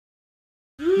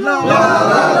La, la,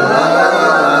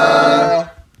 la.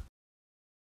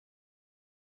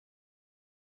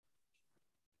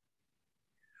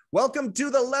 Welcome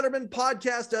to the Letterman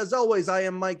Podcast. As always, I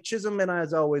am Mike Chisholm, and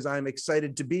as always, I am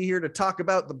excited to be here to talk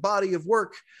about the body of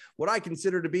work, what I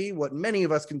consider to be, what many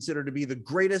of us consider to be the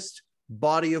greatest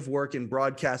body of work in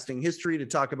broadcasting history, to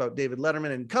talk about David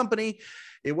Letterman and Company.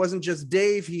 It wasn't just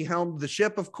Dave, he helmed the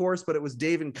ship, of course, but it was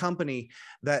Dave and Company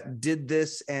that did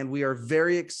this, and we are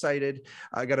very excited.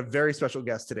 I got a very special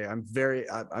guest today.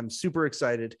 I'm super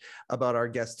excited about our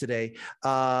guest today.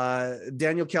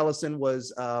 Daniel Kellison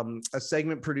was a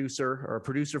segment producer or a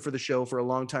producer for the show for a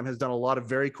long time, has done a lot of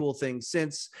very cool things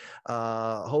since.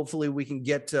 Hopefully we can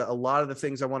get to a lot of the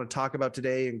things I want to talk about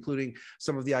today, including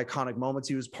some of the iconic moments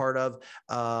he was part of.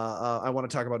 I want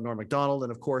to talk about Norm Macdonald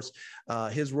and, of course,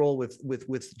 his role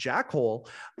with Jack Hole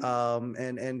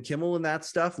and Kimmel and that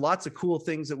stuff. Lots of cool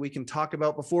things that we can talk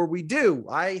about. Before we do,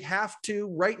 I have to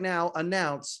right now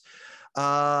announce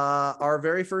our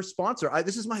very first sponsor.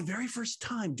 This is my very first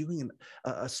time doing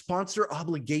a sponsor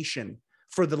obligation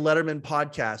for the Letterman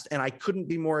Podcast, and I couldn't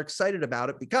be more excited about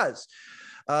it because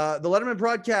the Letterman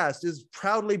Podcast is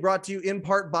proudly brought to you in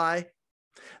part by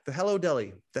the Hello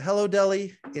Deli. The Hello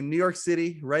Deli in New York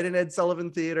City, right in Ed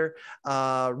Sullivan Theater,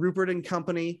 Rupert and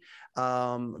Company.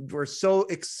 We're so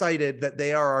excited that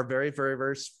they are our very, very,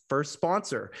 very first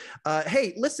sponsor.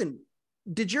 Hey, listen,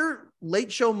 did your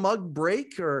Late Show mug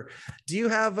break, or do you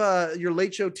have your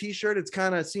Late Show t-shirt? It's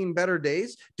kind of seen better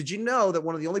days. Did you know that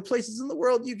one of the only places in the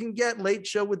world you can get Late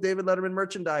Show with David Letterman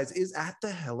merchandise is at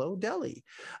the Hello Deli?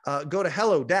 Go to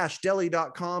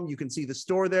hello-deli.com. You can see the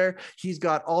store there. He's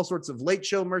got all sorts of Late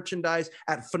Show merchandise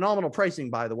at phenomenal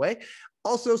pricing, by the way.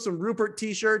 Also, some Rupert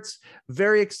t-shirts.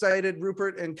 Very excited.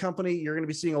 Rupert and Company, you're going to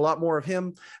be seeing a lot more of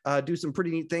him do some pretty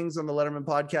neat things on the Letterman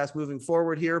Podcast moving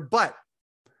forward here. But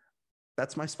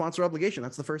that's my sponsor obligation.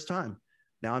 That's the first time.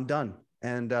 Now I'm done.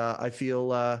 And I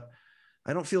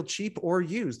don't feel cheap or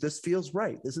used. This feels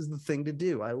right. This is the thing to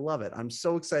do. I love it. I'm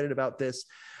so excited about this.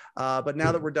 But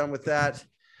now that we're done with that,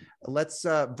 let's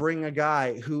bring a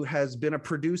guy who has been a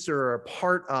producer or a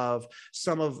part of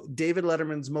some of David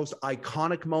Letterman's most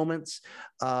iconic moments,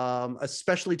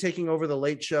 especially taking over the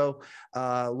Late Show.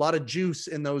 A lot of juice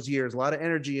in those years, a lot of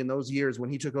energy in those years when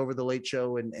he took over the Late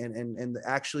Show and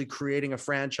actually creating a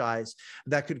franchise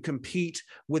that could compete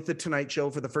with the Tonight Show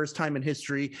for the first time in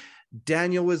history.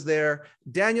 Daniel was there.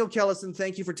 Daniel Kellison,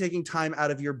 thank you for taking time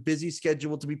out of your busy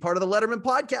schedule to be part of the Letterman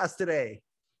Podcast today.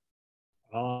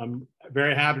 I'm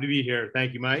very happy to be here.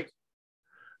 Thank you, Mike.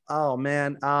 Oh,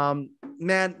 man.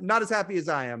 Man, not as happy as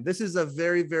I am. This is a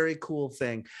very, very cool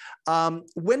thing.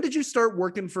 When did you start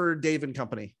working for Dave and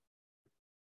Company?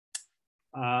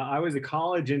 I was a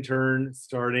college intern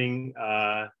starting.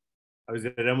 I was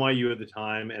at NYU at the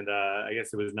time, and I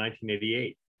guess it was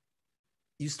 1988.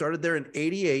 You started there in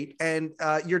 88, and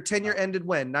your tenure ended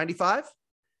when? 95?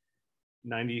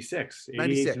 96.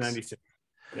 96. 96.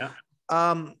 Yeah.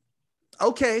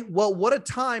 Okay, well, what a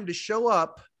time to show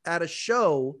up at a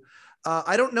show.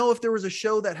 I don't know if there was a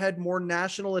show that had more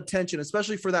national attention,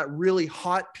 especially for that really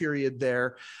hot period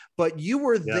there, but you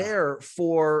were there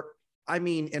for, I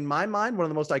mean, in my mind, one of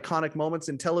the most iconic moments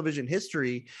in television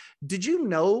history. Did you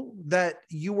know that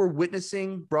you were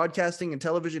witnessing broadcasting and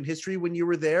television history when you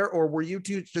were there, or were you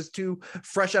just too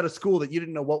fresh out of school that you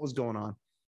didn't know what was going on?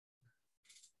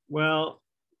 Well,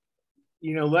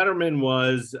 you know, Letterman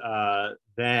was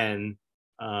then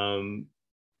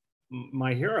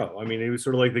my hero. I mean, he was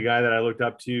sort of like the guy that I looked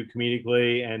up to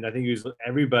comedically, and I think he was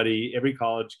every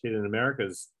college kid in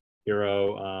America's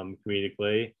hero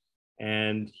comedically.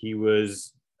 And he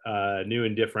was new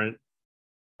and different,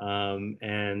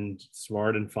 and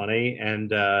smart and funny, and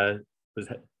was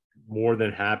more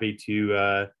than happy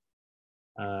to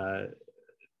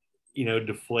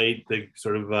deflate the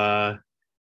sort of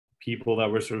people that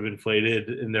were sort of inflated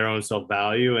in their own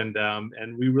self-value, and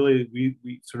we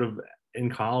sort of, in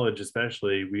college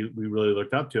especially, we really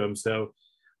looked up to him. So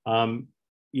I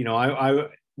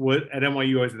was at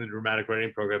NYU. I was in the dramatic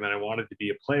writing program, and I wanted to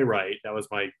be a playwright. That was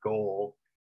my goal,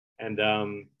 and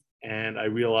I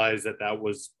realized that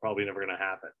was probably never going to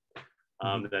happen.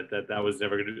 That was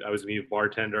never going to. I was going to be a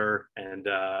bartender, and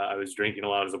I was drinking a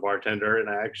lot as a bartender, and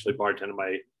I actually bartended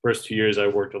my first 2 years I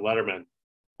worked at Letterman.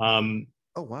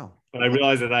 Oh, wow. But I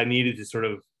realized that I needed to sort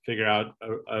of figure out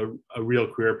a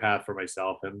real career path for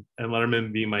myself. And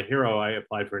Letterman being my hero, I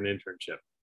applied for an internship.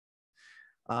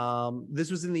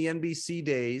 This was in the NBC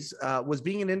days. Was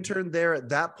being an intern there at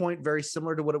that point very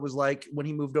similar to what it was like when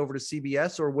he moved over to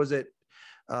CBS, or was it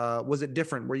was it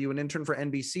different? Were you an intern for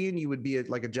NBC and you would be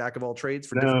like a jack of all trades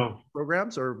for different No,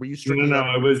 programs, or were you no, strictly? no,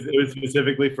 no. It was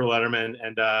specifically for Letterman,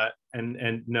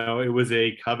 and no, it was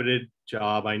a coveted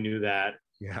job. I knew that,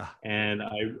 Yeah. and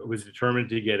I was determined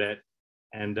to get it.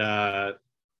 And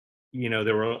you know,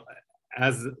 there were,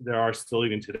 as there are still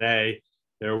even today,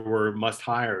 there were must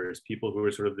hires, people who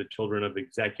were sort of the children of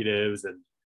executives and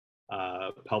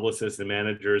publicists and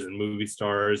managers and movie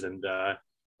stars, and I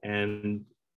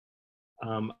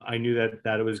knew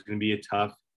that it was going to be a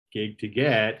tough gig to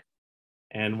get.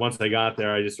 And once I got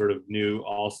there, I just sort of knew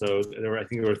also I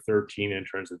think there were 13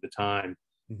 interns at the time.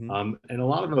 Mm-hmm. And a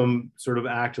lot of them sort of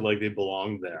acted like they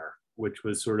belonged there, which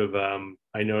was sort of,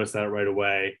 I noticed that right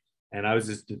away. And I was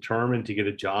just determined to get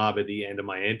a job at the end of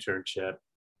my internship,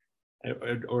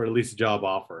 or at least a job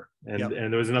offer.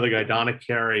 And there was another guy, Donna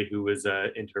Carey, who was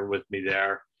an intern with me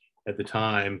there at the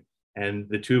time. And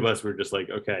the two of us were just like,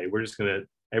 okay, we're just going to,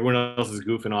 everyone else is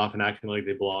goofing off and acting like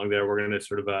they belong there. We're going to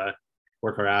sort of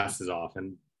work our asses off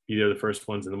and be there the first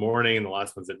ones in the morning and the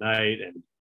last ones at night. And,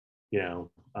 you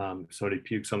know, somebody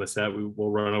pukes on the set,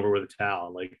 we'll run over with a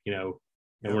towel, like, you know,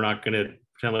 and we're not going to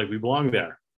pretend like we belong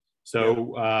there.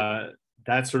 So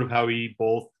that's sort of how we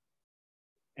both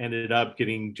ended up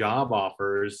getting job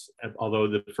offers, although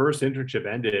the first internship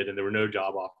ended and there were no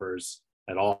job offers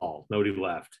at all. Nobody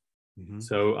left. Mm-hmm.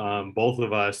 So both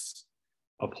of us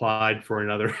applied for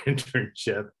another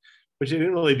internship, which I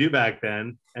didn't really do back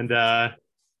then. And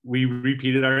we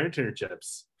repeated our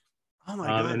internships. Oh my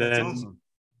God, and that's then, awesome.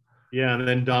 Yeah, and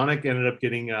then Donick ended up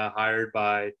getting hired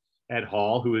by Ed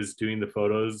Hall, who was doing the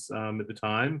photos at the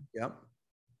time. Yep.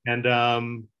 And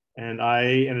I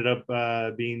ended up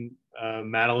being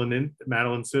Madeline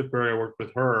Smithberg. I worked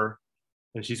with her,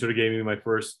 and she sort of gave me my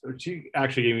first. She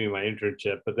actually gave me my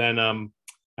internship, but then I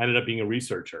ended up being a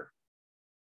researcher,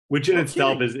 which in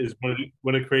itself is one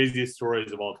of the craziest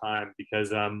stories of all time,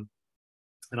 because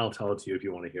and I'll tell it to you if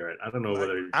you want to hear it. I don't know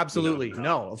whether absolutely, you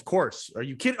know, no, of course. Are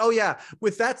you kidding? Oh yeah,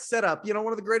 with that setup, you know,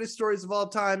 one of the greatest stories of all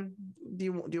time. Do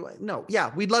you no?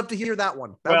 Yeah, we'd love to hear that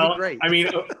one. That would be great. I mean,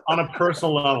 on a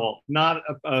personal level, not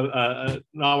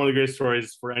not one of the great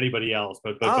stories for anybody else,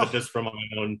 but just from my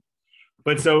own.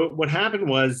 But so what happened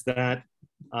was that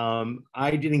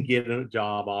I didn't get a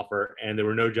job offer, and there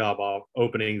were no job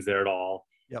openings there at all.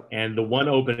 Yep. And the one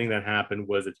opening that happened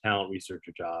was a talent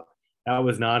researcher job. That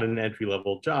was not an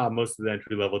entry-level job. Most of the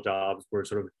entry-level jobs were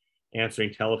sort of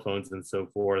answering telephones and so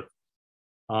forth.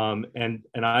 And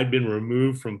I'd been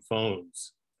removed from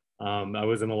phones. I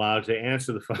wasn't allowed to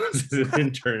answer the phones as an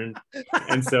intern.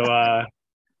 And so I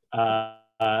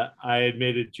had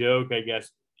made a joke, I guess.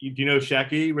 Do you know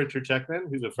Shecky, Richard Checkman,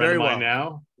 who's a friend of mine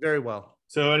now? Very well.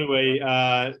 So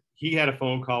anyway, he had a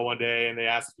phone call one day and they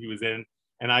asked if he was in.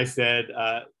 And I said,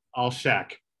 I'll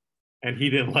Sheck. And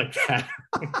he didn't like that.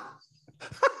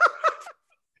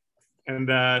 And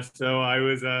so I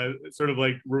was sort of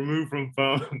like removed from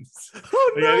phones.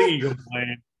 Oh, no. I think he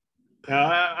complained.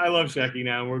 I love Shecky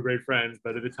now, and we're great friends.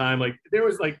 But at the time, like, there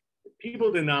was like,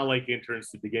 people did not like interns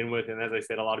to begin with, and as I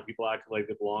said, a lot of people acted like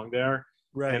they belonged there.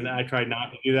 Right. And I tried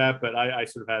not to do that, but I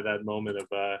sort of had that moment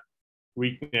of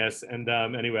weakness. And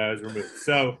anyway, I was removed.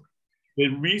 So the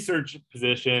research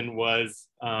position was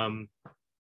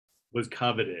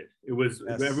coveted. It was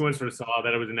everyone sort of saw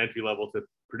that it was an entry level to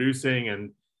producing,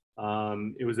 and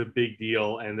it was a big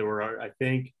deal. And there were, I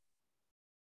think,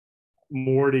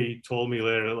 Morty told me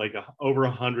later, like over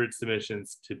 100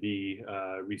 submissions to be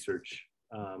a researcher.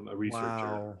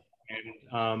 Wow.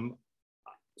 And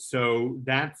so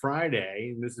that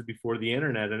Friday, and this is before the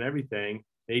internet and everything,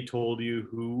 they told you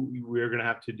who we were going to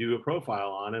have to do a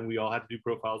profile on, and we all had to do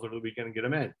profiles over the weekend and get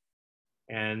them in.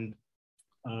 And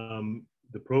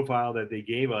the profile that they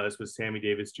gave us was Sammy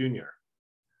Davis Jr.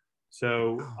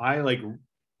 So I like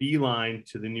beeline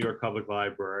to the New York Public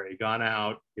Library, got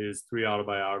out his 3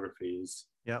 autobiographies,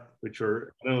 which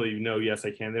are, I don't even know, yes,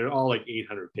 I can. They're all like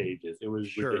 800 pages. It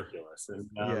was ridiculous. And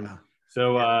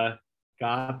so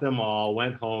got them all,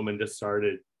 went home and just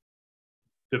started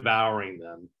devouring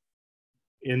them.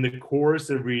 In the course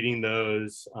of reading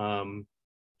those,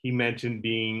 he mentioned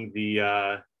being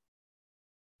the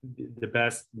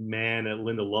best man at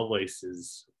Linda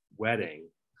Lovelace's wedding,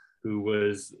 who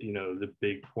was, you know, the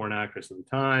big porn actress at the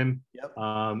time.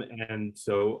 And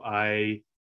so I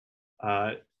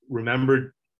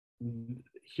remembered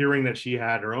hearing that she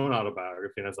had her own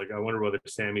autobiography, and I was like, I wonder whether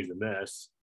Sammy's in this.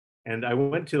 And I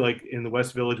went to, like, in the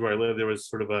West Village where I live, there was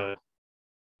sort of a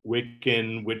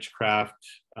Wiccan witchcraft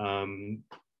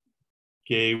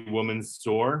gay woman's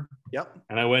store.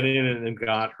 And I went in and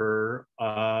got her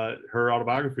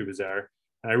autobiography was there.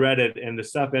 And I read it, and the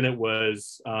stuff in it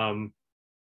was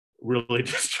really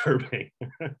disturbing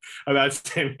about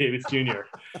Sammy Davis Jr.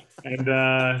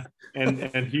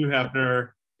 and Hugh Hefner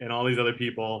and all these other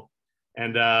people.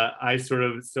 And I was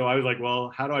like,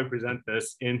 well, how do I present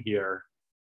this in here?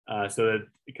 So that,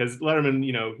 because Letterman,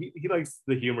 he likes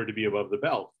the humor to be above the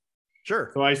belt.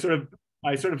 Sure. So I sort of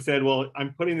said, well,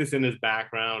 I'm putting this in as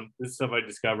background. This is stuff I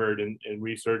discovered in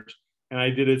research, and I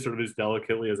did it sort of as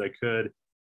delicately as I could.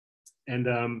 And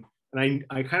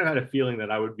I kind of had a feeling that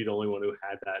I would be the only one who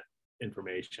had that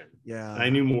information. Yeah. And I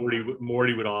knew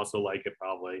Morty would also like it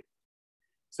probably.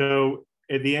 So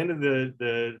at the end of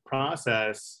the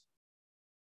process,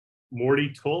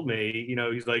 Morty told me,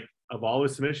 he's like, of all the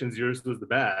submissions, yours was the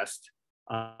best.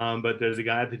 But there's a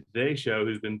guy at the Today Show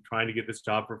who's been trying to get this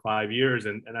job for 5 years,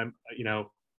 and I'm,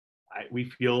 we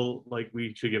feel like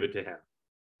we should give it to him.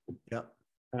 Yeah.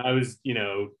 And I was,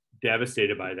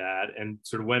 devastated by that, and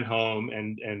sort of went home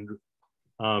and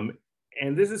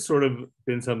this has sort of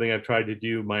been something I've tried to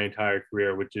do my entire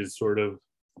career, which is sort of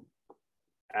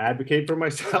advocate for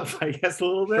myself, I guess, a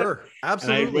little bit. Sure,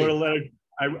 absolutely. And I wrote a letter.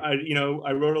 I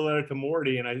wrote a letter to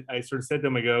Morty, and I sort of said to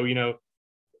him, I go,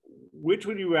 which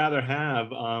would you rather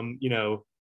have? An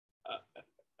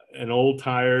old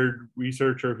tired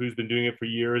researcher who's been doing it for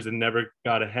years and never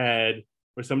got ahead,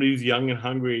 or somebody who's young and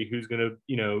hungry who's going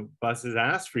to, bust his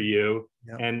ass for you.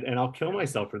 Yep. And I'll kill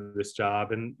myself for this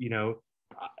job. And,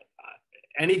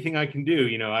 anything I can do,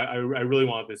 I really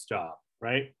want this job.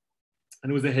 Right.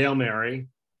 And it was a Hail Mary.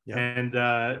 Yep. And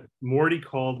Morty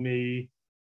called me.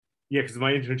 Yeah, because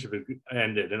my internship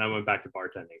ended and I went back to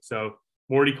bartending. So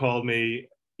Morty called me,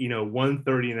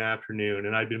 1:30 in the afternoon,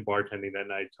 and I'd been bartending that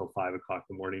night till 5 o'clock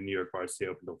in the morning. New York bars stay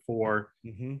open till 4.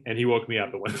 Mm-hmm. And he woke me up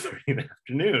at 1:30 in the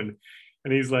afternoon.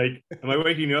 And he's like, am I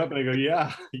waking you up? And I go,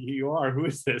 yeah, you are. Who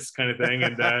is this, kind of thing?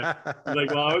 And he's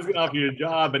like, well, I was going to offer you a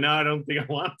job, but now I don't think I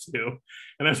want to.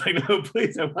 And I was like, no,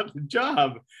 please, I want the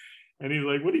job. And he's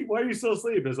like, why are you still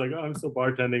asleep? I was like, oh, I'm still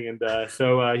bartending. And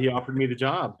so he offered me the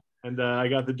job. And I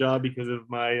got the job because of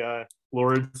my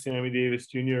Lord Sammy Davis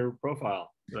Jr.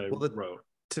 profile that I wrote.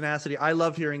 Tenacity. I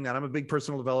love hearing that. I'm a big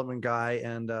personal development guy,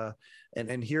 and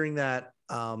hearing that,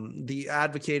 the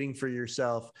advocating for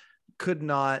yourself, could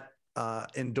not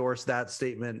endorse that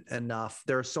statement enough.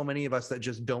 There are so many of us that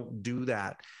just don't do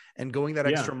that, and going that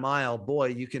extra mile,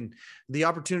 boy, the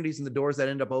opportunities and the doors that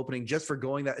end up opening just for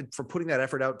putting that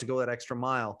effort out to go that extra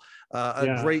mile.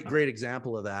 Great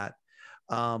example of that.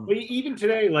 Even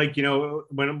today, like,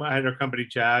 when I had our company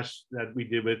Chash that we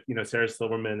did with, Sarah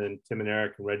Silverman and Tim and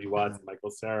Eric and Reggie Watts and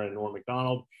Michael Cera and Norm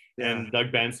Macdonald and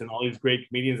Doug Benson, all these great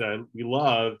comedians that we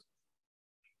loved.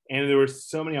 And there were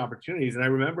so many opportunities. And I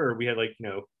remember we had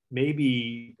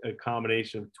maybe a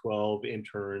combination of 12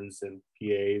 interns and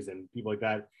PAs and people like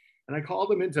that. And I called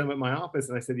them into them at my office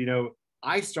and I said,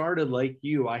 I started like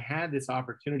you. I had this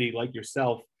opportunity like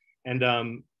yourself. And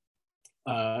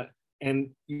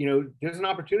there's an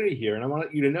opportunity here, and I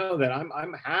want you to know that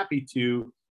I'm happy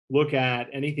to look at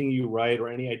anything you write or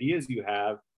any ideas you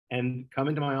have, and come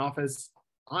into my office,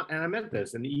 and I meant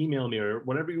this, and email me or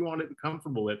whatever you want to be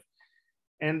comfortable with,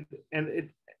 and it,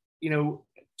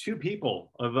 2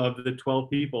 people of the 12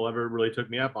 people ever really took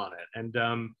me up on it, and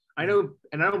I know,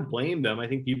 and I don't blame them. I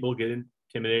think people get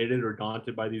intimidated or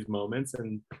daunted by these moments,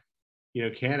 and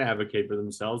can't advocate for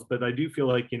themselves, but I do feel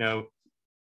like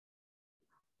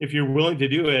if you're willing to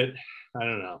do it, I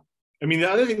don't know. I mean,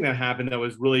 the other thing that happened that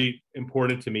was really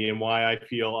important to me, and why I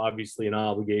feel obviously an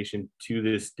obligation to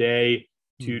this day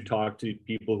to talk to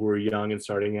people who are young and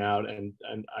starting out, and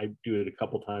I do it a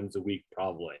couple times a week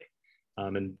probably.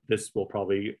 And this will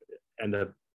probably end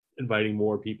up inviting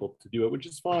more people to do it, which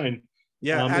is fine.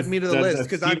 Yeah, add me to the list,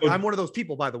 because I'm one of those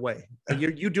people, by the way.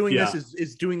 You doing this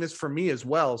is doing this for me as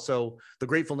well. So the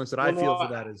gratefulness that I feel for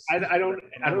that is I don't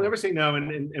ever say no.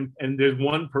 And there's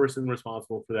one person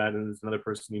responsible for that, and there's another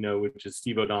person which is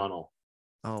Steve O'Donnell.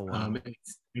 Oh wow.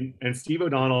 And Steve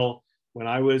O'Donnell, when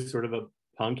I was sort of a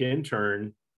punk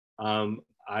intern,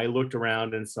 I looked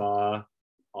around and saw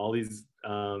all these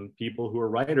people who are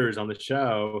writers on the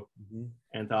show,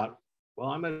 and thought, well,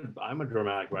 I'm a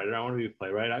dramatic writer. I want to be a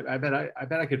playwright. I bet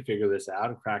I could figure this out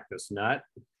and crack this nut.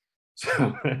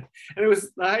 So, and it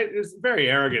was a very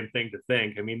arrogant thing to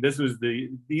think. I mean, these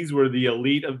were the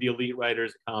elite of the elite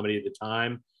writers of comedy at the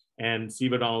time, and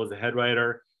Steve O'Donnell was the head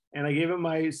writer. And I gave him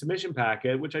my submission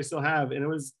packet, which I still have, and it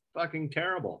was fucking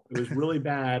terrible. It was really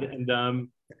bad, and a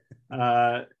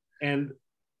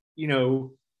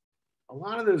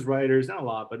lot of those writers, not a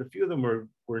lot, but a few of them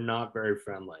were not very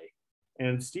friendly.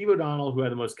 And Steve O'Donnell, who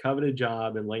had the most coveted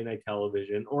job in late night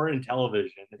television or in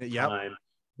television at the time,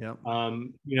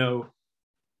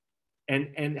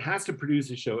 and has to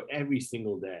produce a show every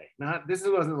single day. This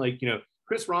wasn't like,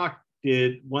 Chris Rock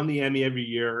won the Emmy every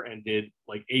year and did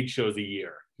like 8 shows a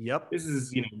year. Yep. This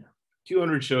is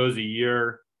 200 shows a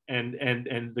year, and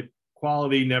the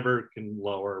quality never can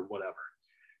lower, whatever.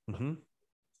 Mm-hmm.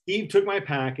 He took my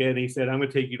packet and he said, I'm going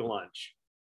to take you to lunch.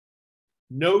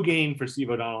 No gain for Steve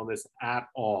O'Donnell on this at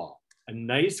all. A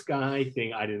nice guy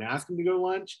thing. I didn't ask him to go to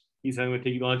lunch. He said, I'm going to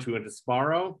take you to lunch. We went to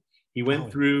Sparrow. He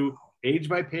went through page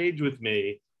by page with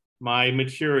me my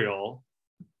material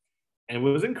and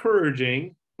was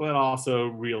encouraging, but also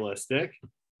realistic.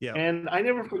 Yeah. And I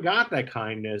never forgot that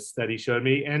kindness that he showed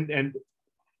me. And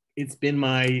it's been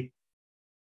my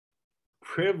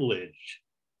privilege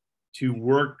to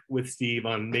work with Steve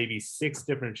on maybe 6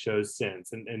 different shows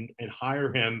since, and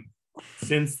hire him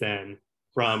since then,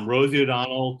 from Rosie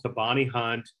O'Donnell to Bonnie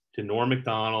Hunt to Norm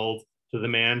Macdonald to The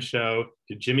Man Show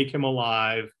to Jimmy Kimmel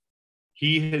Live.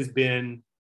 He has been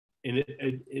an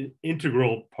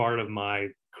integral part of my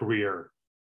career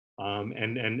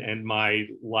and my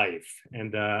life,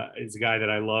 and is a guy that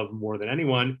I love more than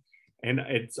anyone. And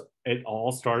it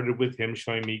all started with him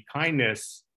showing me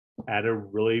kindness at a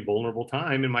really vulnerable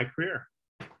time in my career.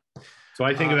 So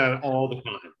I think of that all the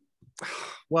time.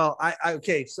 Well,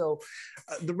 okay. So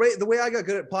the way I got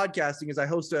good at podcasting is I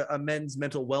host a men's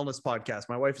mental wellness podcast.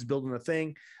 My wife is building a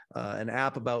thing, an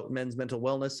app about men's mental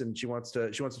wellness, and she wants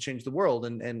to change the world.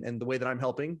 And the way that I'm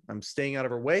helping, I'm staying out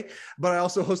of her way, but I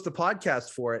also host the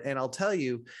podcast for it. And I'll tell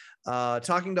you,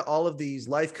 talking to all of these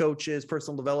life coaches,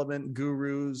 personal development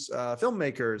gurus,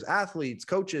 filmmakers, athletes,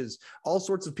 coaches, all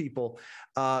sorts of people,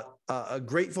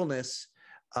 gratefulness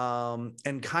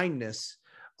and kindness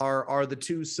are the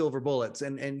 2 silver bullets.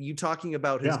 And you talking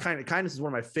about his kindness is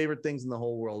one of my favorite things in the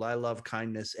whole world. I love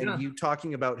kindness. And you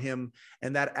talking about him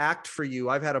and that act for you.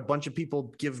 I've had a bunch of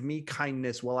people give me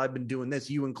kindness while I've been doing this,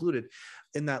 you included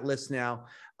in that list now.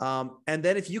 And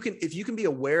then if you can be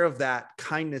aware of that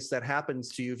kindness that happens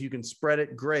to you, if you can spread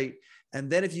it, great. And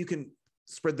then if you can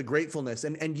spread the gratefulness,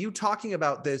 and you talking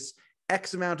about this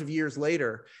X amount of years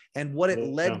later and what it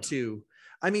led to.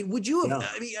 I mean, would you have,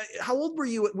 I mean, how old were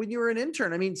you when you were an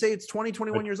intern? I mean, say it's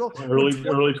 21 years old. Early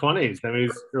 20s. I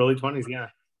mean, early 20s, yeah.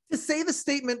 To say the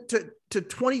statement to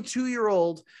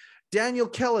 22-year-old Daniel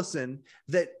Kellison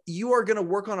that you are going to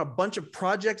work on a bunch of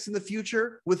projects in the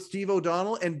future with Steve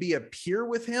O'Donnell and be a peer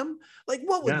with him. Like,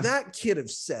 what would that kid have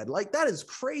said? Like, that is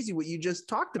crazy what you just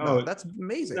talked about. That's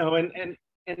amazing. No, and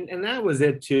that was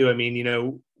it too. I mean,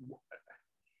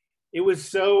 it was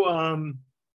so,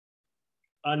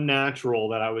 unnatural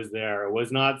that I was there. It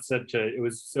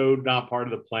was so not part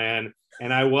of the plan.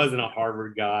 And I wasn't a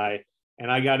Harvard guy.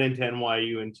 And I got into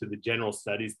NYU into the general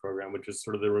studies program, which was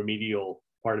sort of the remedial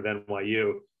part of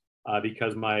NYU,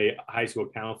 because my high school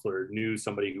counselor knew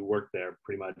somebody who worked there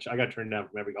pretty much. I got turned down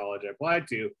from every college I applied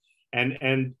to.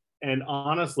 And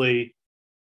honestly,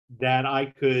 that I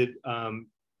could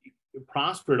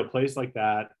prosper at a place like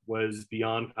that was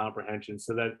beyond comprehension.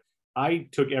 So that I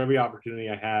took every opportunity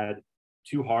I had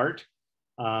to heart,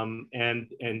 and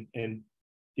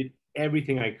did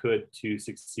everything I could to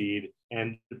succeed.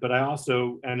 But I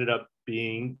also ended up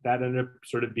being the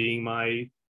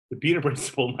Peter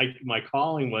principle. My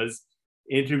calling was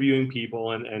interviewing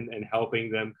people and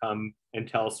helping them come and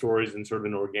tell stories in sort of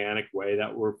an organic way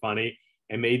that were funny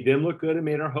and made them look good and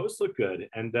made our hosts look good.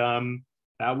 And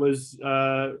that was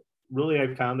really,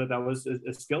 I found that was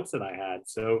a skill set I had.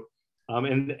 So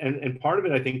and part of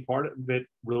it, I think part of it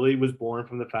really was born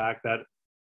from the fact that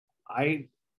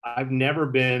I've never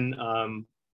been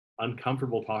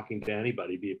uncomfortable talking to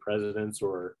anybody, be it presidents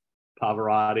or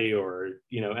Pavarotti or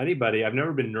anybody. I've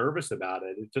never been nervous about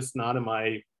it. It's just not in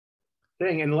my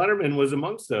thing. And Letterman was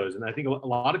amongst those. And I think a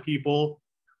lot of people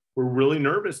were really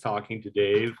nervous talking to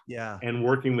Dave, and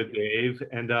working with Dave,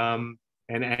 and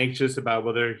anxious about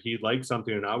whether he liked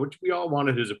something or not, which we all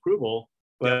wanted his approval.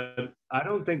 But I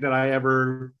don't think that I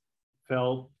ever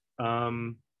felt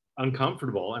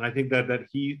uncomfortable. And I think that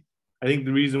I think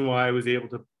the reason why I was able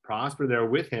to prosper there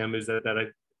with him is that I,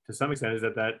 to some extent, is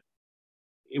that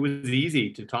it was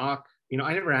easy to talk.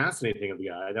 I never asked anything of the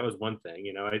guy. That was one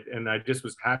thing, and I just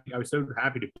was happy. I was so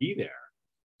happy to be there.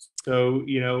 So,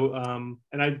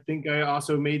 and I think I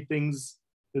also made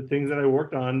the things that I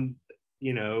worked on,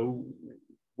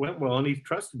 went well, and he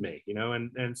trusted me,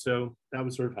 and so that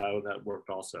was sort of how that worked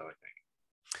also, I think.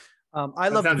 I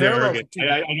love parallels.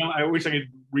 I wish I could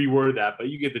reword that, but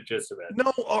you get the gist of it.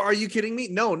 No, are you kidding me?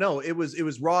 No, it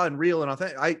was raw and real and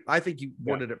authentic. I think you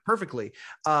worded it perfectly.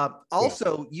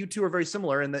 Also, you two are very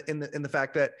similar in the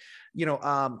fact that,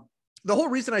 the whole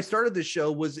reason I started this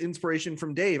show was inspiration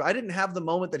from Dave. I didn't have the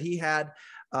moment that he had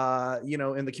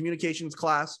in the communications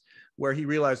class, where he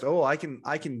realized, oh, I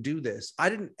can do this. I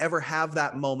didn't ever have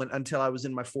that moment until I was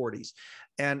in my 40s.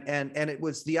 And it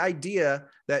was the idea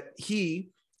that he,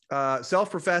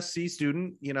 self-professed C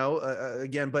student,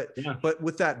 again, but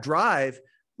with that drive,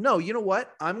 no, you know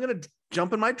what? I'm going to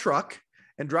jump in my truck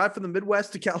and drive from the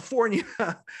Midwest to California.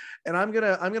 And I'm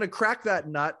going to crack that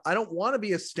nut. I don't want to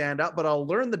be a standout, but I'll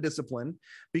learn the discipline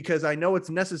because I know it's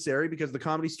necessary, because the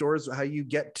Comedy Store is how you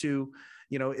get to,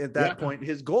 at that point,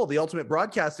 his goal, the ultimate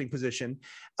broadcasting position.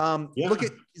 Look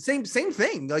at same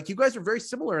thing. Like, you guys are very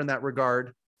similar in that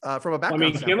regard. From a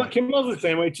background standpoint. Kimmel's the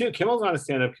same way too. Kimmel's not a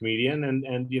stand-up comedian,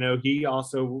 and he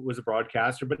also was a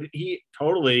broadcaster, but he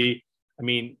totally,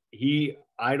 he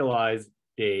idolized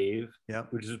Dave,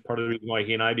 which is part of the reason why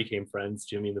he and I became friends,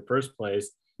 Jimmy, in the first place,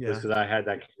 was because I had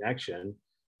that connection.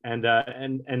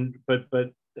 But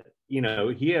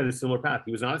he had a similar path.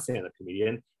 He was not a stand-up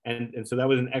comedian, and so that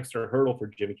was an extra hurdle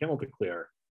for Jimmy Kimmel to clear.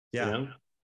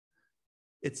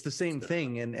 It's the same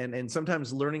thing. And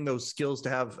sometimes learning those skills to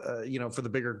have, for the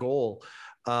bigger goal,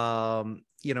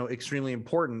 extremely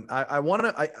important.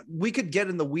 We could get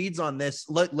in the weeds on this.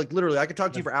 Like literally, I could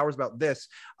talk to you for hours about this.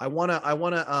 I want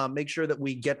to make sure that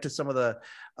we get to some of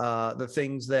the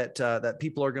things that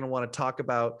people are going to want to talk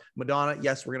about. Madonna.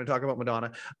 Yes, we're going to talk about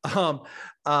Madonna.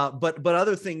 But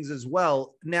other things as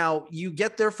well. Now, you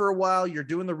get there for a while, you're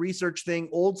doing the research thing,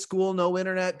 old school, no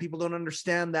internet. People don't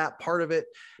understand that part of it.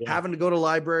 Having to go to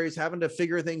libraries, having to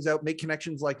figure things out, make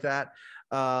connections like that.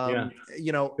 There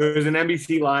was an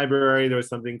NBC library. There was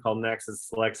something called Nexus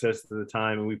Lexus at the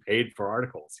time, and we paid for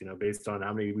articles, based on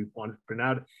how many we wanted to print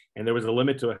out, and there was a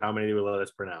limit to how many they would let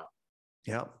us print out.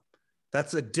 Yeah,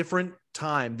 that's a different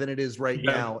time than it is right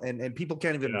now, and people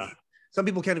can't even. Some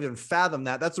people can't even fathom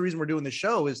that. That's the reason we're doing the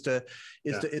show, is to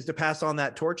pass on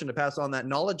that torch and to pass on that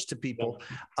knowledge to people.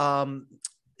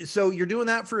 So you're doing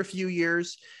that for a few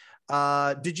years.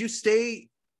 Did you stay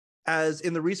as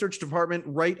in the research department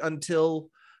right until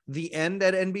the end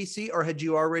at NBC, or had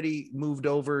you already moved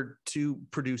over to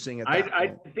producing at that point?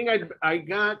 I think I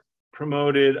got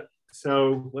promoted.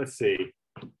 So let's see.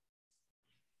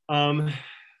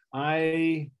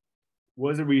 I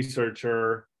was a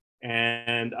researcher,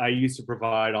 and I used to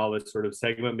provide all this sort of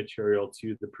segment material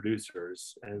to the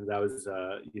producers, and that was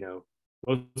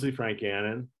mostly Frank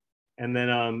Gannon. And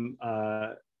then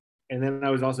I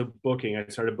was also booking. I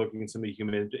started booking some of the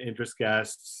human interest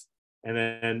guests, and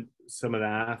then some of the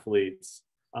athletes.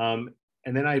 And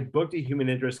then I booked a human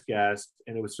interest guest,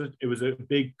 and it was a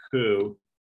big coup.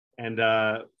 And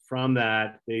from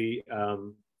that,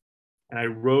 and I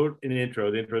wrote an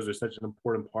intro. The intros are such an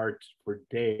important part for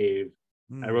Dave.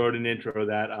 I wrote an intro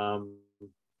that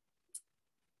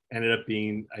ended up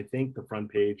being, I think, the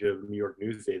front page of New York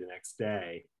Newsday the next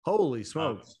day. Holy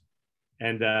smokes.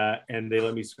 And they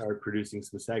let me start producing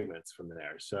some segments from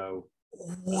there. So,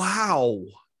 wow.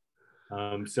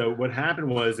 So what happened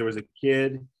was, there was a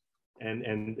kid,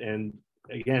 and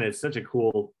again, it's such a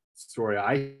cool story,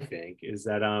 I think, is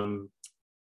that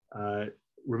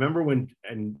remember when,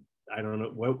 and I don't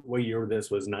know what year this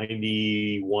was,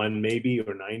 91 maybe,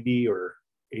 or 90 or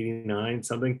 89,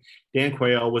 something. Dan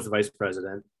Quayle was the vice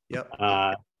president. Yep.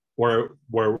 Or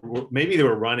maybe they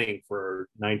were running for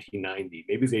 1990,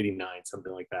 maybe it was 89,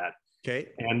 something like that. Okay.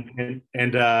 And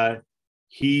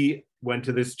he went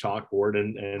to this chalkboard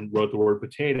and wrote the word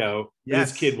potato.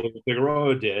 Yes. This kid, William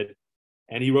Figueroa, did,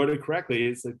 and he wrote it correctly.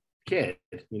 It's a kid,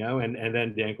 and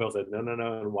then Dan Quayle said, no,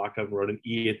 and walked up and wrote an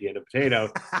E at the end of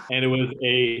potato. And it was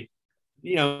a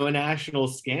national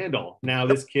scandal. Now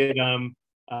this kid,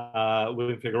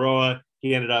 William Figueroa,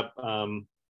 he ended up,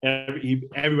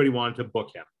 everybody wanted to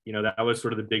book him. That was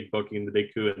sort of the big booking, the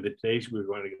big coup in the Today Show. We were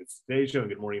going to get the Today Show and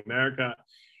Good Morning America.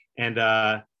 And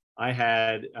I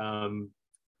had,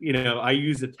 I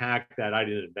used a tack that I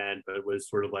didn't invent, but it was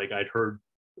sort of like I'd heard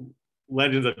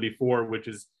legends of before, which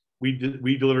is we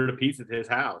delivered a pizza to his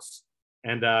house.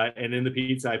 And in the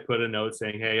pizza, I put a note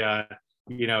saying, hey, I'm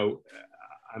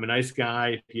a nice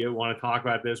guy. If you want to talk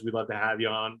about this, we'd love to have you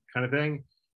on, kind of thing.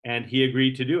 And he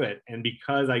agreed to do it. And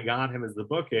because I got him as the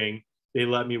booking, they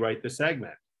let me write the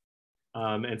segment.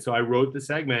 And so I wrote the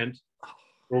segment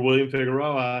for William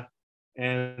Figueroa,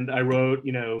 and I wrote,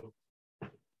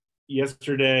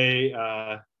 yesterday,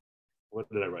 what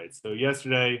did I write? So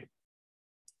yesterday,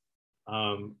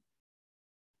 our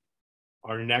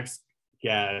next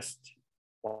guest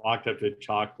walked up to a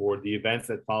chalkboard, the events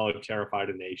that followed terrified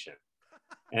a nation.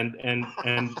 And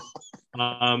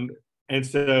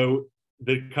so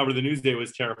the cover of the Newsday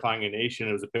was Terrifying a Nation.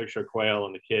 It was a picture of Quayle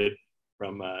and the kid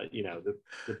from, the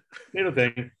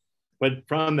thing. But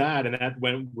from that, and that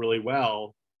went really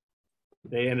well,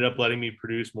 they ended up letting me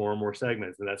produce more and more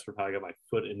segments, and that's where I got my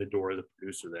foot in the door as a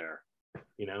producer there.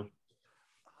 You know.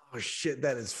 Oh shit,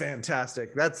 that is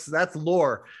fantastic. That's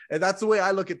lore, and that's the way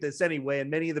I look at this anyway. And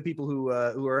many of the people who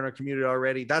are in our community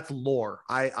already, that's lore.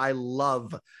 I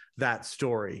love that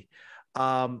story.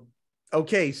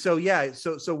 Okay, so yeah,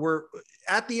 so we're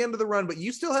at the end of the run, but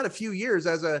you still had a few years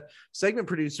as a segment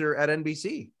producer at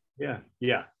NBC. Yeah.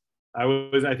 I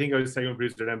think I was a segment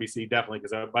producer at NBC, definitely,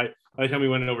 because by the time we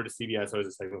went over to CBS, I was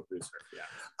a segment producer.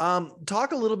 Yeah.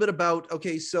 Talk a little bit about,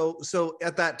 okay, so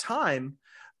at that time,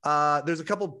 there's a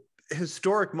couple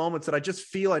historic moments that I just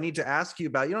feel I need to ask you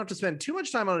about. You don't have to spend too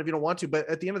much time on it if you don't want to, but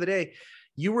at the end of the day,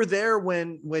 you were there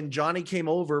when Johnny came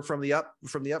over from the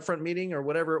upfront meeting or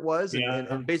whatever it was,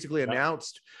 and basically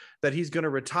announced that he's going to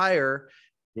retire.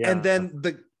 Yeah. And then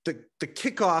the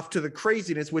kickoff to the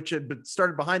craziness, which had been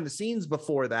started behind the scenes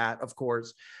before that, of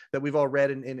course, that we've all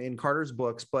read in Carter's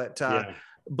books. But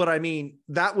I mean,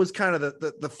 that was kind of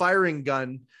the firing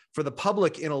gun for the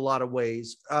public in a lot of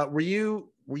ways. Were you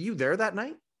there that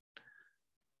night?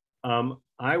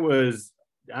 I was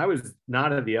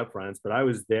not at the upfronts, but I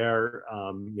was there,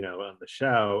 on the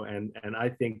show. And I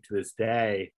think to this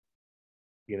day,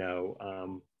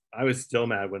 I was still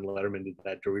mad when Letterman did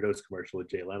that Doritos commercial with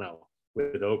Jay Leno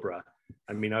with Oprah.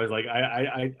 I mean, I was like,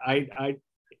 I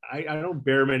don't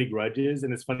bear many grudges.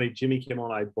 And it's funny, Jimmy Kimmel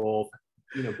and I both,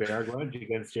 bear a grudge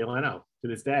against Jay Leno to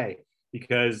this day,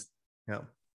 because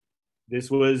this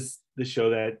was the show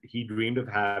that he dreamed of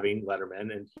having,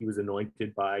 Letterman, and he was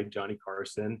anointed by Johnny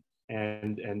Carson,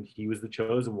 and he was the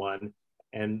chosen one.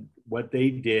 And what they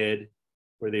did,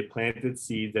 where they planted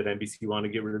seeds that NBC wanted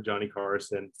to get rid of Johnny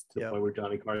Carson to the point where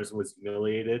Johnny Carson was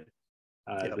humiliated.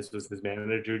 This was his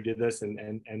manager who did this,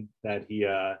 and that he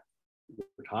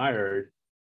retired,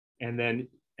 and then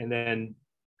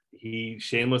he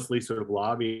shamelessly sort of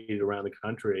lobbied around the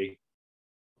country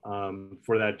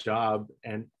for that job.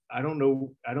 And I don't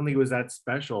think it was as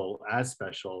special as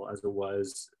it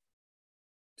was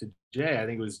to Jay. I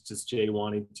think it was just Jay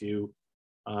wanting to,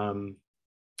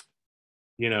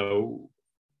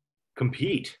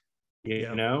 compete,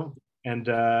 you know? And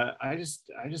I just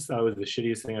thought it was the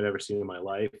shittiest thing I'd ever seen in my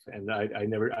life. And I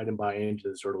didn't buy into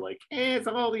the sort of like, it's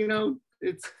all,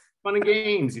 it's fun and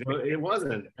games, it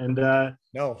wasn't. And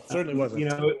no, certainly wasn't.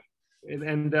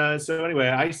 So anyway,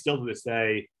 I still to this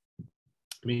day,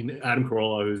 I mean, Adam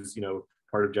Carolla, who's,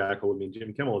 part of Jackal,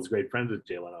 Jim Kimmel is great friends with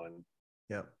Jay Leno, and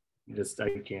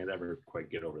I can't ever quite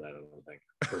get over that, I don't think,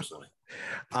 personally.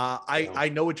 I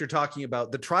know what you're talking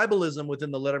about. The tribalism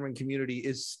within the Letterman community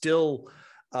is still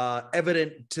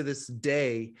evident to this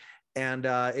day, and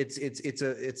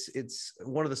it's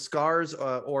one of the scars,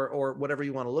 or whatever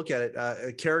you want to look at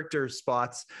it, character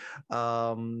spots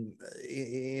in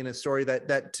a story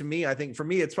that to me, I think for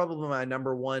me, it's probably my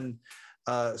number one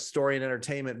story in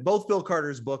entertainment. Both Bill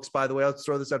Carter's books, by the way, I'll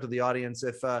throw this out to the audience.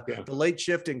 If The Late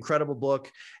Shift, incredible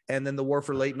book, and then The War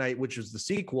for Late Night, which was the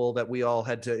sequel that we all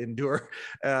had to endure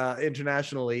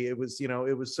internationally. It was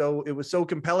so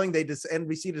compelling.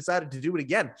 NBC decided to do it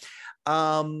again.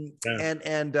 But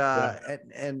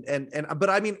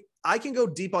I mean, I can go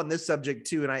deep on this subject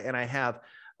too, and I have.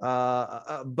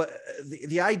 But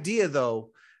the idea,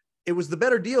 though, it was the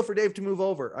better deal for Dave to move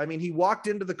over. I mean, he walked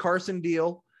into the Carson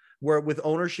deal, where with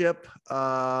ownership,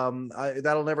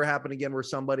 that'll never happen again, where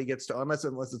somebody gets to, unless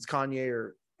it's Kanye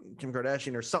or Kim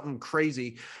Kardashian or something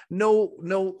crazy,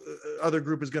 no other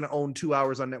group is going to own 2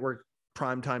 hours on network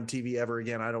primetime TV ever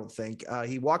again, I don't think.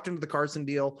 He walked into the Carson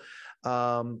deal,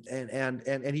 and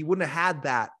he wouldn't have had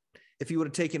that if he would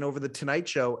have taken over the Tonight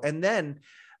Show. And then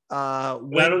I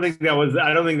don't think that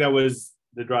was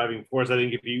the driving force. I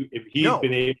think if he'd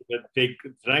been able to take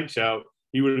the Tonight Show,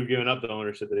 he would have given up the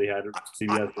ownership that he had at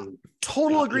CBS.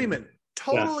 Total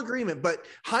agreement. But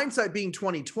hindsight being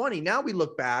 2020, now we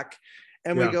look back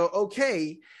and we go,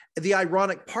 okay, the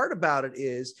ironic part about it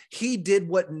is he did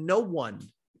what no one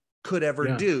could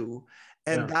ever do.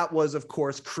 And that was, of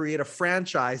course, create a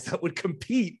franchise that would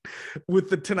compete with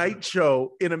the Tonight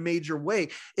Show in a major way.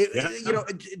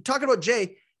 Talking about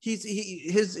Jay,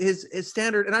 his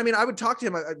standard, and I mean, I would talk to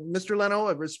him, Mr. Leno,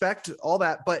 I respect all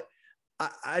that, but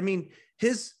I mean,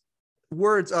 his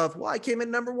words of, well, I came in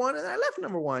number one and I left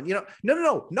number one,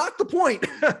 no, not the point.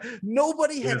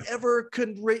 Nobody had ever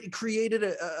created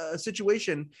a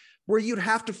situation where you'd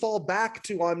have to fall back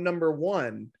to, I'm number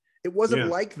one. It wasn't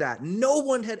like that. No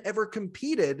one had ever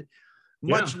competed,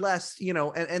 much less,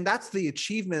 and that's the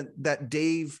achievement that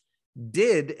Dave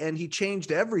did. And he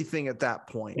changed everything at that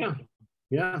point.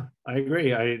 Yeah, I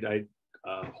agree. I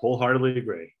wholeheartedly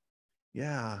agree.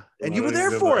 Yeah. And you were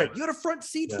there for it. You had a front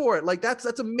seat for it. Like that's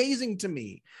amazing to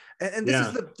me. And this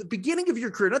is the beginning of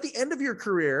your career, not the end of your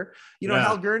career. You know,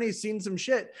 Hal Gurnee's seen some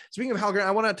shit. Speaking of Hal Gurnee,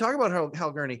 I want to talk about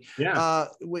Hal Gurnee. Yeah.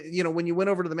 You know, when you went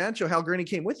over to the Man Show, Hal Gurnee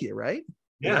came with you, right?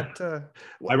 Yeah.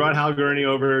 I brought Hal Gurnee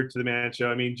over to the Man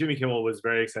Show. I mean, Jimmy Kimmel was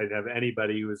very excited to have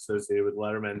anybody who was associated with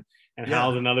Letterman. And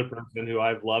Hal's another person who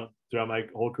I've loved throughout my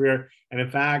whole career. And in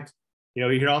fact, you know,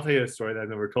 here, I'll tell you a story that I've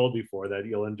never told before that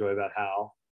you'll enjoy about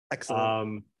Hal.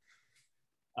 Excellent.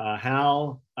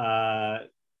 Hal,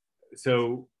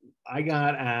 so I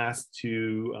got asked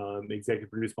to executive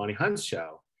produce Bonnie Hunt's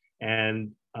show,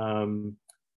 and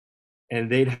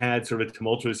they'd had sort of a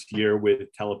tumultuous year with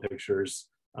Telepictures,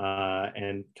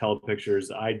 and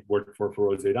Telepictures I'd worked for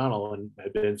Rosie O'Donnell and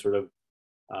had been sort of,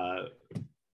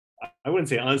 I wouldn't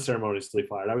say unceremoniously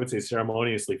fired, I would say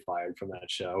ceremoniously fired from that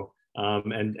show,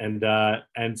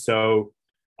 and so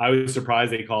I was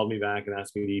surprised they called me back and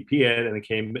asked me to EP it, and it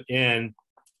came in.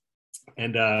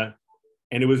 And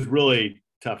it was really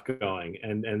tough going.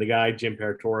 And the guy, Jim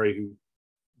Paratori, who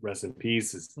rest in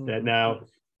peace, is dead now,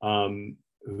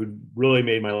 who really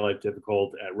made my life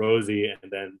difficult at Rosie.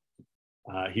 And then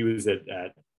he was at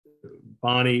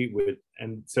Bonnie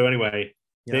and so anyway,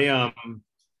 they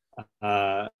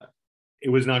it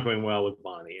was not going well with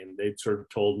Bonnie. And they sort of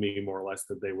told me more or less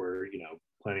that they were, you know,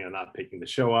 planning on not picking the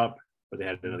show up, but they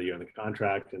had another year on the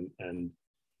contract and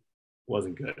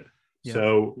wasn't good. Yeah.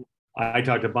 So I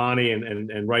talked to Bonnie,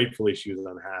 and rightfully she was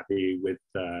unhappy with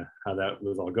how that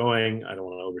was all going. I don't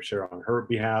want to overshare on her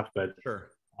behalf, but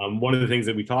one of the things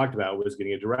that we talked about was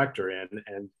getting a director in,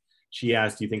 and she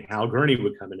asked, do you think Hal Gurnee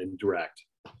would come in and direct?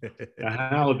 Now,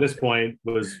 Hal at this point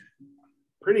was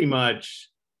pretty much,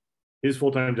 his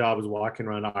full-time job was walking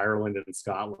around Ireland and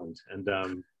Scotland, and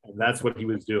that's what he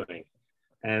was doing.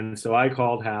 And so I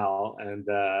called Hal, and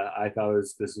I thought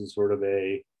this was sort of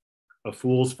a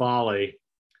fool's folly.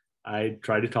 I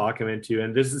tried to talk him into,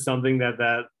 and this is something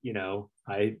that you know,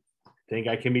 I think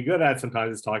I can be good at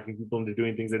sometimes, is talking people into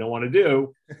doing things they don't want to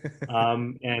do.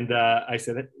 I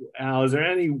said, Al, is there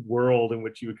any world in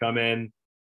which you would come in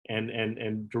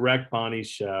and direct Bonnie's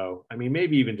show? I mean,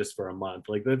 maybe even just for a month.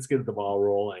 Like, let's get the ball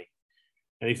rolling.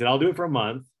 And he said, I'll do it for a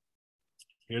month.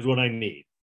 Here's what I need.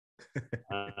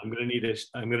 I'm gonna need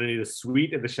a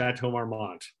suite at the Chateau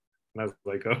Marmont. And I was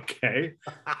like, okay,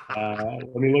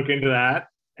 let me look into that.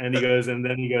 And he goes,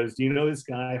 do you know this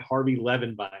guy, Harvey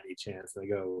Levin, by any chance? And I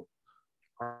go,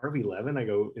 Harvey Levin? I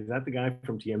go, is that the guy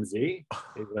from TMZ?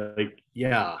 He's like,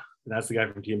 yeah, that's the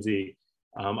guy from TMZ.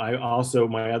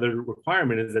 My other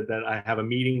requirement is that I have a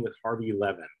meeting with Harvey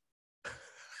Levin.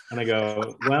 And I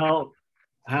go, well,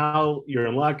 Hal, you're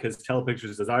in luck, because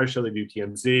Telepictures does our show, they do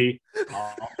TMZ.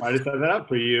 I'll try to set that up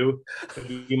for you. But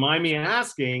do you mind me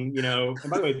asking, you know, and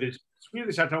by the way, the suite of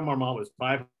the Chateau Marmont was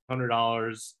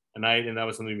 $500 a night, and that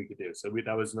was something we could do. So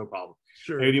that was no problem.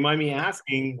 Sure. Hey, do you mind me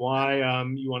asking why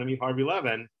you want to meet Harvey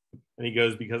Levin? And he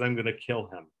goes, because I'm going to kill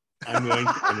him. I'm going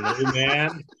to find another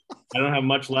man. I don't have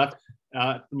much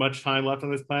time left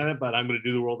on this planet, but I'm going to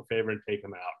do the world a favor and take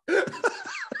him out.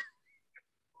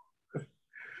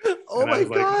 Oh my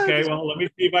God. Like, okay, well, let me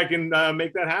see if I can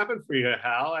make that happen for you,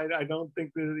 Hal. I don't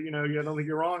think that, you know, I don't think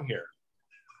you're wrong here.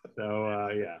 So,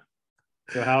 yeah.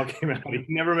 So Hal came out. He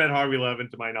never met Harvey Levin,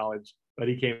 to my knowledge, but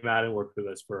he came out and worked with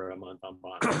us for a month on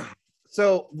Bonnie.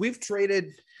 So we've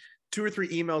traded 2 or 3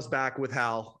 emails back with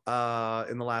Hal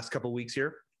in the last couple of weeks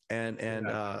here. I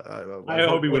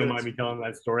hope he wouldn't mind me telling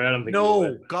that story. I don't think.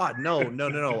 No, God, no.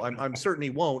 I'm certain he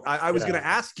won't. I was going to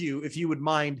ask you if you would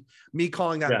mind me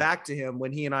calling that back to him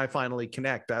when he and I finally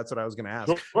connect. That's what I was going to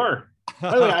ask. Sure.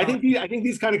 By the way, I think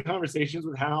these kind of conversations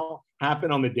with Hal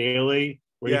happen on the daily,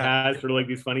 where he has sort of like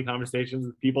these funny conversations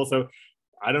with people. So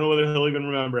I don't know whether he'll even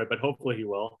remember it, but hopefully he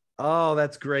will. Oh,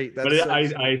 that's great.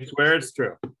 I swear it's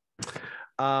true.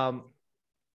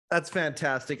 That's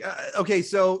fantastic. Okay,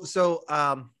 so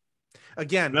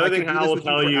again, another thing Hal will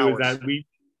tell you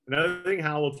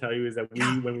is that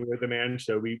when we were at the Man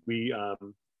Show, we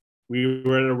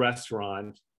were at a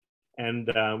restaurant, and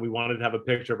we wanted to have a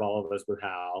picture of all of us with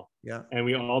Hal. Yeah. And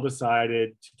we all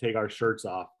decided to take our shirts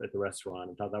off at the restaurant,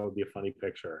 and thought that would be a funny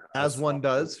picture. As one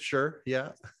does, sure.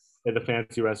 Yeah. At the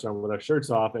fancy restaurant with our shirts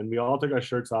off, and we all took our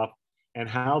shirts off. And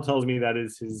Hal tells me that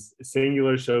is his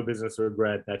singular show business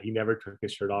regret, that he never took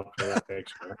his shirt off for that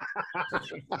picture.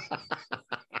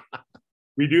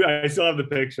 I still have the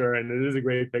picture, and it is a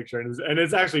great picture, and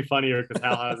it's actually funnier because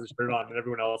Hal has his shirt on and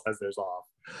everyone else has theirs off.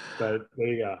 But there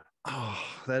you go. Oh,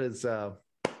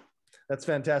 that's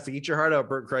fantastic. Eat your heart out,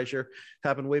 Bert Kreischer.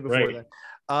 Happened way before that.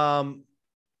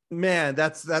 Man,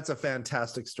 that's a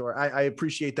fantastic story. I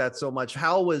appreciate that so much.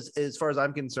 Hal was, as far as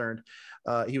I'm concerned,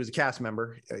 he was a cast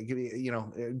member,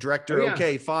 director. Oh, yeah.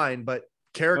 Okay, fine, but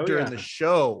character in the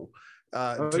show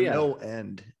to no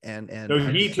end. And so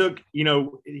he took,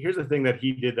 here's the thing that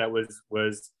he did that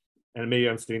was, and maybe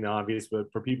I'm stating the obvious, but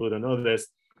for people who don't know this,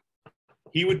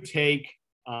 he would take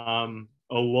a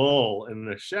lull in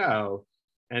the show,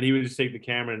 and he would just take the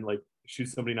camera and like shoot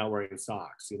somebody not wearing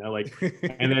socks, and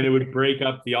then it would break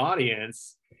up the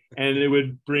audience, and it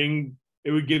would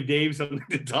give Dave something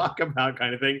to talk about,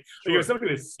 kind of thing. Sure. Like if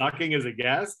somebody was sucking as a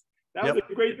guest, that was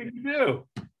a great thing to do,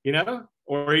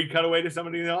 or he'd cut away to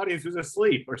somebody in the audience who's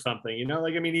asleep or something, he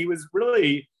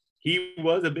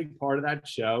was a big part of that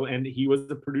show, and he was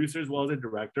the producer as well as a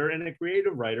director and a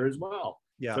creative writer as well.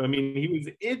 Yeah. So, he was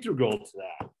integral to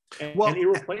that and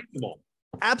irreplaceable.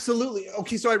 Absolutely.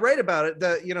 Okay. So I write about it,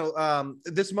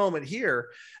 this moment here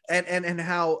and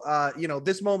how,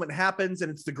 this moment happens, and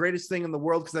it's the greatest thing in the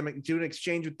world because I'm doing an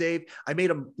exchange with Dave. I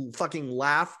made him fucking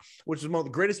laugh, which is one of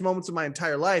the greatest moments of my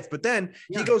entire life. But then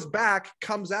he goes back,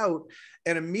 comes out,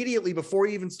 and immediately before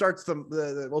he even starts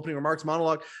the opening remarks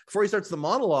monologue, before he starts the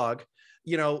monologue,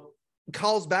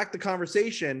 calls back the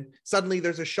conversation. Suddenly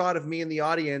there's a shot of me in the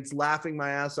audience laughing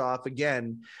my ass off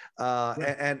again.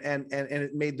 And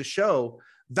it made the show.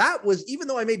 That was, even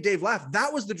though I made Dave laugh,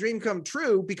 that was the dream come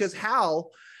true, because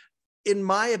Hal, in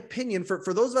my opinion,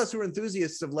 for those of us who are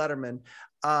enthusiasts of Letterman,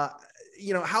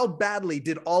 how badly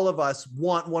did all of us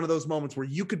want one of those moments where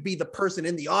you could be the person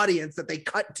in the audience that they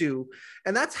cut to?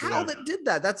 And that's Hal that did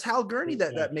that. That's Hal Gurnee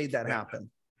that made that happen.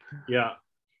 Yeah.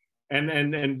 But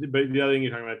the other thing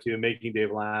you're talking about too, making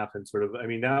Dave laugh and sort of,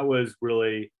 that was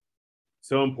really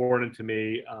so important to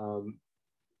me.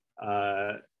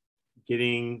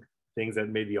 Getting things that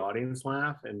made the audience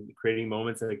laugh and creating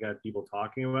moments that got people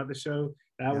talking about the show.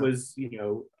 That was,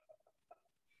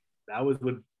 that was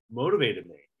what motivated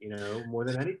me, more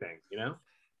than anything,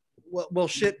 Well,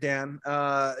 shit, Dan.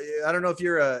 I don't know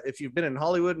if you've been in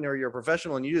Hollywood or you're a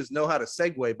professional and you just know how to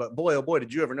segue, but boy, oh boy,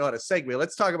 did you ever know how to segue.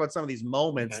 Let's talk about some of these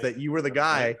moments that you were the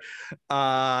guy.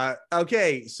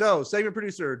 Okay. So segment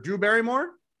producer, Drew Barrymore.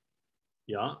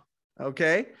 Yeah.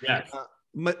 Okay. Yes.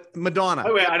 Madonna. By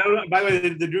the way, I don't know. By the way,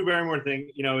 the Drew Barrymore thing,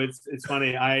 it's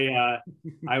funny. I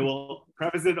will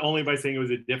preface it only by saying it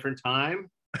was a different time.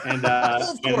 And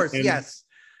of course, yes.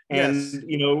 And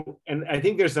yes. And I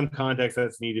think there's some context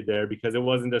that's needed there, because it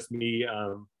wasn't just me,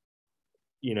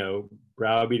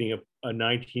 browbeating a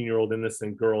 19-year-old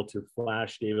innocent girl to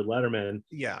flash David Letterman.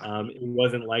 Yeah. It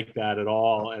wasn't like that at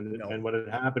all. And what had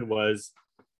happened was,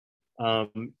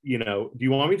 do you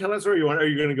want me to tell that story? Are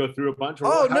you going to go through a bunch?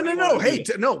 No. Hey,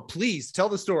 no, please tell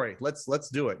the story. Let's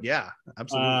do it. Yeah,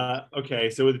 absolutely. Okay.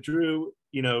 So with Drew,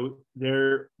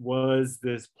 there was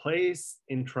this place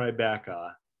in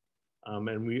Tribeca,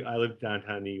 and I lived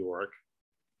downtown New York,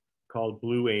 called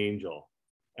Blue Angel.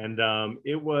 And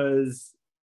it was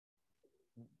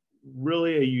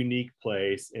really a unique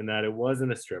place in that it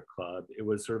wasn't a strip club. It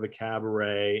was sort of a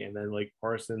cabaret. And then like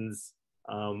Parsons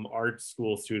art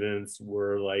school students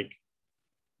would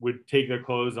take their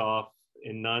clothes off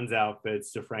in nuns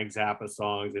outfits to Frank Zappa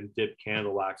songs and dip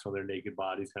candle wax on their naked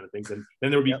bodies, kind of things. And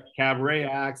then there would be cabaret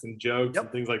acts and jokes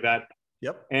and things like that.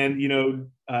 Yep. And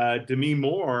Demi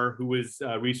Moore, who was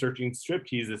researching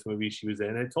Striptease, this movie she was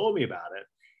in, had told me about it,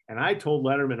 and I told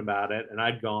Letterman about it, and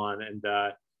I'd gone,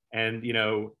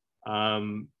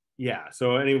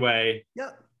 So anyway,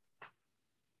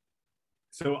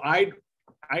 So I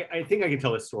think I can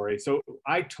tell this story. So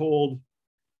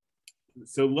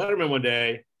Letterman one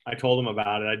day, I told him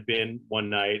about it. I'd been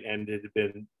one night, and it had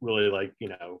been really like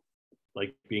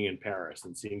being in Paris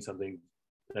and seeing something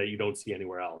that you don't see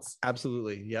anywhere else.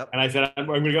 Absolutely. Yep. And I said, I'm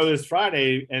going to go this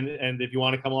Friday, and if you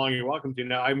want to come along, you're welcome to.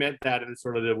 Now, I meant that in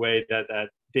sort of the way that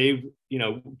Dave,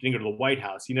 didn't go to the White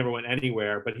House. He never went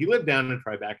anywhere, but he lived down in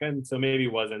Tribeca, and so maybe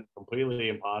it wasn't completely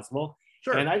impossible.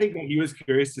 Sure. And I think that he was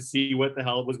curious to see what the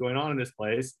hell was going on in this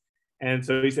place. And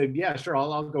so he said, yeah, sure,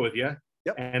 I'll go with you.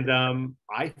 Yep. And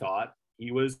I thought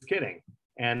he was kidding.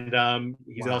 And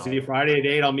he said, I'll see you Friday at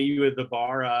 8. I'll meet you at the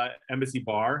bar, Embassy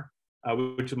Bar,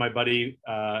 which my buddy,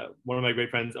 one of my great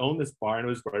friends, owned this bar, and it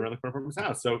was right around the corner from his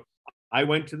house. So I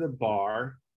went to the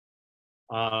bar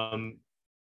on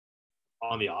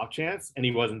the off chance, and he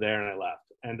wasn't there, and I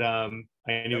left. And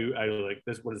I knew, I was like,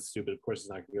 what is stupid? Of course he's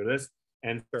not gonna go to this.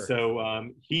 And so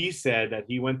he said that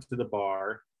he went to the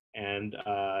bar and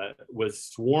was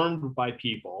swarmed by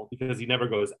people, because he never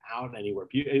goes out anywhere.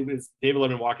 It was David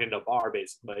Letterman walking into a bar,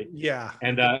 basically. Yeah.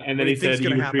 And then he said he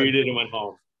retreated and went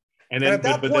home. And then at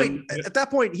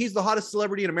that point, he's the hottest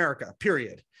celebrity in America,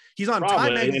 period. He's on Probably.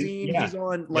 Time magazine. And, yeah. He's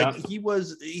on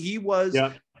he was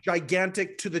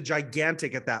gigantic to the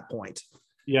gigantic at that point.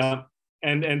 Yeah.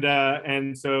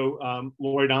 And so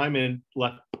Lori Diamond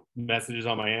left messages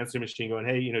on my answer machine going,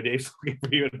 hey, Dave's looking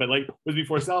for you, but like it was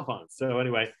before cell phones. So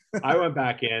anyway, I went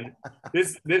back in.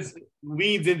 This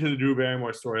leads into the Drew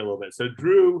Barrymore story a little bit. So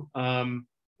Drew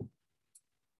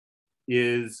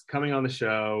is coming on the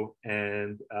show,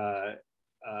 and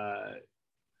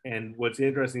what's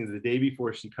interesting is the day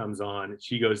before she comes on,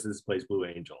 she goes to this place, Blue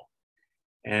Angel,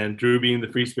 and Drew, being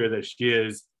the free spirit that she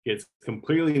is, gets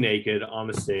completely naked on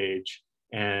the stage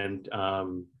and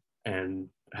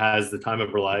has the time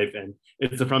of her life. And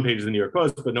it's the front page of the New York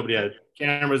Post, but nobody had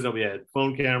cameras, nobody had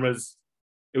phone cameras.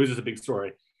 It was just a big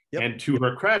story. Yep. And to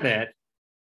her credit,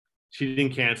 she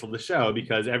didn't cancel the show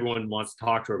because everyone wants to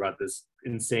talk to her about this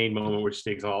insane moment where she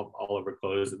takes all of her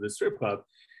clothes at the strip club.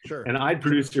 Sure. And I'd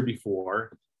produced her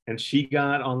before, and she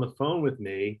got on the phone with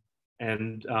me,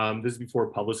 and this is before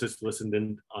publicists listened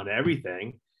in on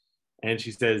everything. And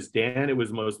she says, Dan, it was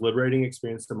the most liberating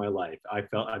experience of my life. I've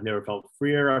never felt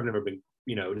freer. I've never been,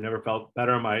 never felt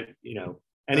better on my,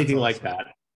 anything like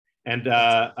that. And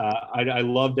I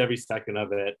loved every second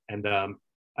of it. And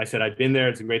I said, I've been there.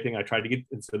 It's a great thing. I tried to get,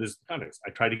 and so this is context. I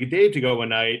tried to get Dave to go one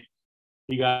night.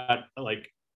 He got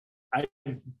I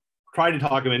tried to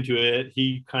talk him into it.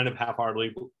 He kind of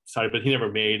half-heartedly decided, but he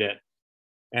never made it.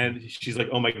 And she's like,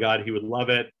 oh my God, he would love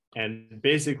it. And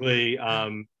basically,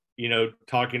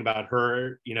 talking about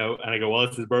her, and I go, well,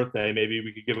 it's his birthday. Maybe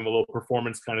we could give him a little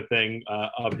performance kind of thing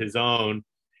of his own.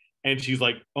 And she's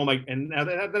like, oh my, and now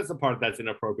that's the part that's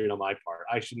inappropriate on my part.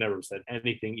 I should never have said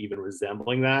anything even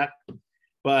resembling that.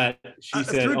 But she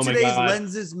said, through oh my today's God.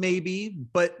 lenses, maybe,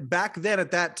 but back then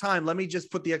at that time, let me just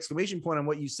put the exclamation point on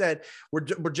what you said. We're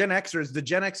Gen Xers, the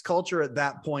Gen X culture at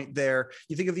that point there.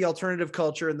 You think of the alternative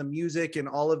culture and the music and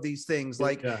all of these things.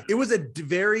 It was a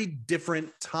very different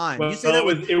time. Well, you say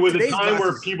that it was a time glasses.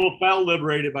 where people felt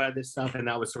liberated by this stuff, and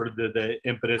that was sort of the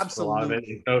impetus for a lot of it.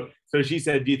 And so she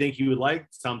said, do you think he would like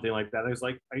something like that? I was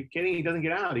like, are you kidding? He doesn't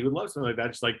get out. He would love something like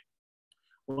that. She's like,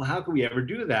 well, how could we ever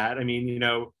do that? I mean,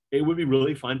 it would be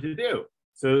really fun to do.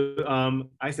 So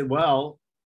I said, well,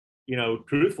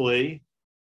 truthfully,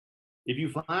 if you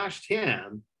flashed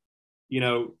him,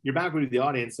 you're back with the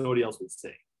audience, somebody else would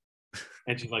sing.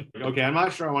 And she's like, okay, I'm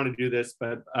not sure I want to do this,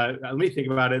 but let me think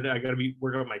about it. I got to be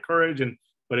working on my courage,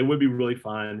 but it would be really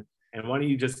fun. And why don't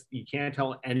you can't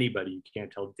tell anybody. You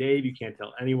can't tell Dave. You can't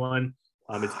tell anyone.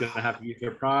 It's going to have to be a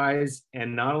surprise.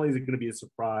 And not only is it going to be a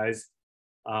surprise,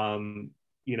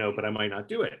 but I might not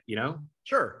do it,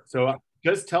 Sure. So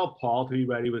just tell Paul to be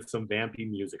ready with some vampy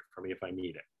music for me if I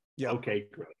need it. Yeah. Okay,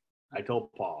 great. I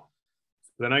told Paul.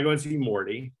 So then I go and see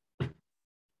Morty.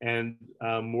 And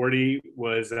Morty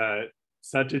was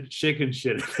such a chicken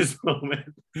shit at this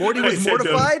moment. Morty was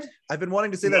mortified? I've been wanting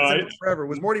to say that sentence forever.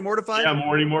 Was Morty mortified? Yeah,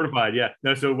 Morty mortified. Yeah.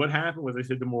 No, so what happened was I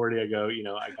said to Morty, I go,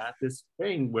 I got this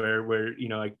thing where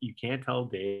you can't tell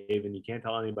Dave and you can't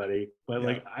tell anybody.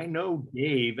 But I know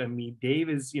Dave. I mean, Dave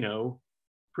is,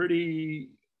 pretty,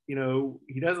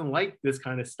 he doesn't like this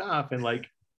kind of stuff. And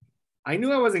I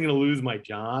knew I wasn't going to lose my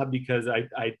job because I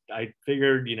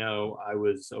figured, I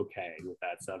was okay with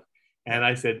that stuff. And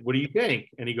I said, what do you think?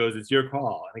 And he goes, it's your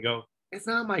call. And I go, it's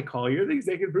not my call. You're the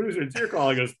executive producer. It's your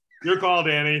call. He goes, your call,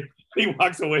 Danny. He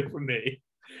walks away from me.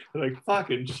 I'm like,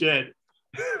 fucking shit.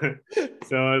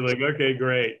 So I was like, okay,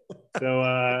 great. So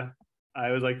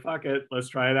I was like, fuck it. Let's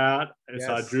try it out. I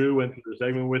saw Drew, went through the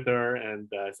segment with her, and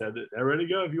said, they're ready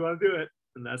to go if you want to do it.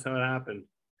 And that's how it happened.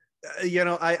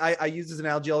 I use this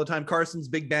analogy all the time. Carson's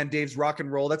big band, Dave's rock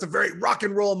and roll. That's a very rock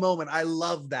and roll moment. I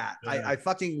love that. Yeah. I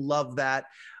fucking love that.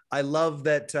 I love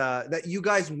that that you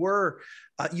guys were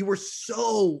you were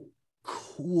so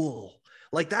cool.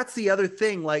 That's the other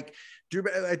thing. Drew,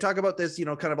 I talk about this,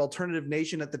 kind of alternative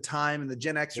nation at the time and the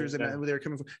Gen Xers and where they're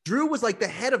coming from. Drew was the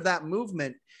head of that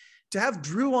movement. To have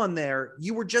Drew on there,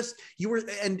 you were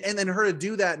and then her to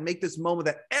do that and make this moment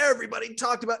that everybody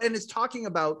talked about and is talking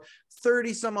about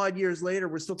 30 some odd years later,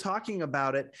 we're still talking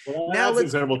about it. Well, now that's an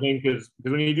incredible thing because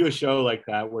when you do a show like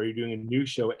that, where you're doing a new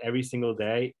show every single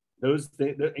day, those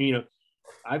things,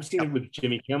 I've seen it with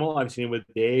Jimmy Kimmel, I've seen it with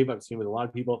Dave, I've seen it with a lot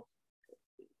of people.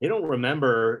 They don't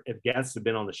remember if guests have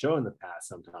been on the show in the past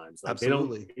sometimes.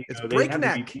 Absolutely. It's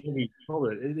breakneck.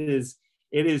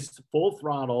 It is full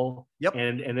throttle. Yep.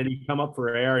 And then you come up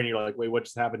for air and you're like, wait, what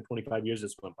just happened? 25 years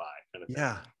just went by. Kind of thing.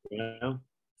 Yeah.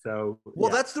 So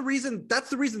that's the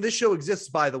reason this show exists,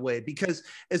 by the way, because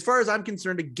as far as I'm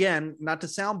concerned, again, not to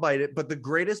soundbite it, but the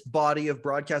greatest body of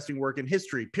broadcasting work in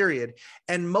history, period.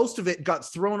 And most of it got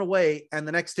thrown away and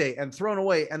the next day and thrown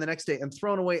away and the next day and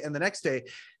thrown away and the next day.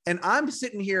 And I'm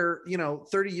sitting here,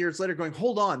 30 years later going,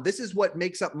 hold on, this is what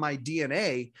makes up my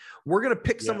DNA. We're going to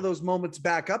pick some of those moments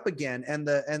back up again. And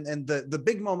the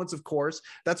big moments, of course,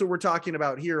 that's what we're talking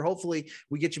about here. Hopefully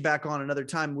we get you back on another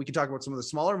time. We can talk about some of the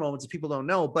smaller moments that people don't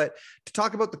know, but to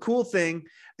talk about the cool thing.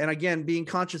 And again, being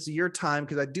conscious of your time,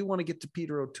 because I do want to get to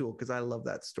Peter O'Toole, because I love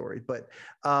that story, but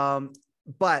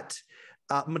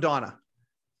Madonna.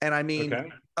 And I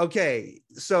mean, okay,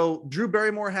 so Drew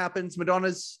Barrymore happens.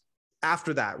 Madonna's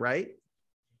after that, right?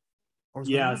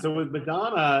 Yeah. So with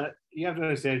Madonna, you have to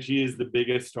understand she is the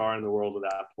biggest star in the world at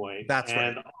that point. That's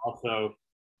and right. Also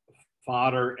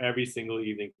fodder every single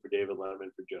evening for David Letterman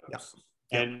for jokes.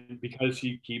 Yep. And because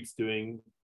she keeps doing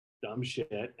dumb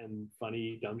shit and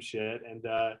funny dumb shit, and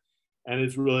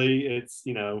it's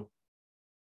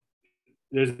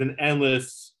there's an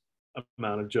endless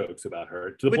amount of jokes about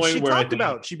her to the point she where talked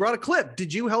about. She brought a clip.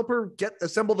 Did you help her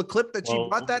assemble the clip that she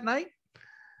brought that night?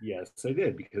 Yes, I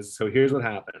did, because here's what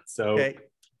happened. So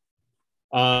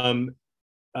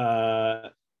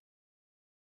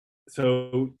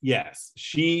yes,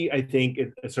 she, I think at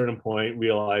a certain point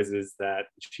realizes that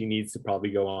she needs to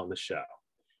probably go on the show,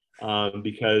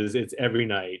 because it's every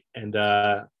night, and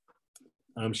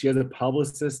she has a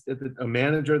publicist a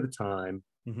manager at the time.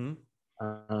 Mm-hmm.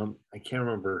 I can't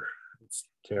remember. It's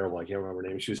terrible. I can't remember her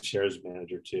name. She was Cher's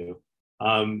manager too.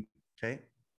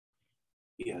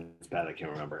 Yeah, it's bad. I can't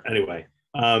remember. Anyway,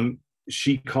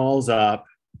 she calls up,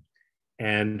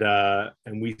 and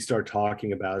we start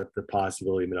talking about the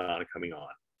possibility of Madonna coming on.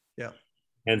 Yeah.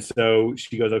 And so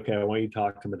she goes, okay, I want you to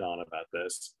talk to Madonna about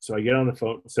this. So I get on the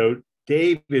phone. So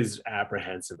Dave is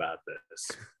apprehensive about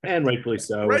this, and rightfully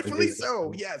so. Rightfully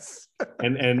so, yes.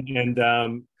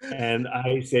 and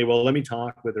I say, well, let me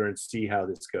talk with her and see how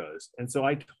this goes. And so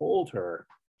I told her,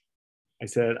 I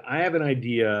said, I have an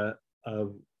idea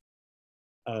of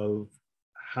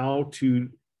how to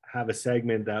have a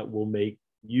segment that will make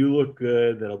you look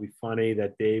good, that'll be funny,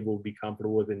 that Dave will be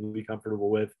comfortable with and you'll be comfortable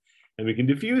with, and we can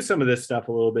diffuse some of this stuff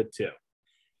a little bit too.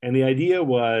 And the idea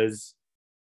was,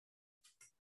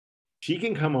 she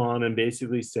can come on and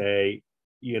basically say,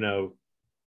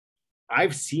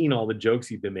 I've seen all the jokes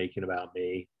you've been making about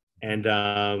me, and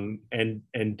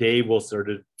Dave will sort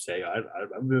of say,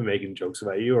 I've been making jokes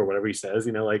about you, or whatever he says,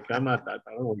 like, I don't know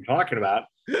what you're talking about.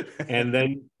 And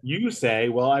then you say,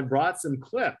 well, I brought some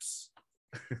clips,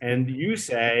 and you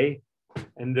say,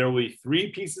 and there will be 3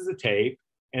 pieces of tape,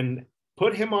 and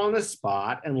put him on the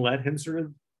spot and let him sort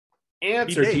of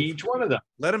answer to each one of them.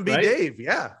 Let him be Dave.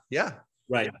 Yeah.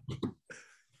 Right.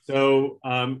 So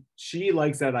she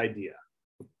likes that idea.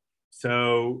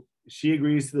 So she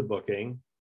agrees to the booking,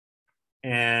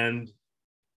 and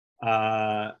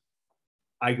I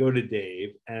go to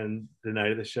Dave and the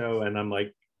night of the show, and I'm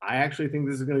like, I actually think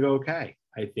this is going to go okay.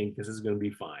 I think this is going to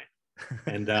be fine.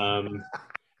 And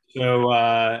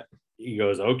so he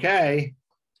goes, okay.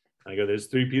 I go, there's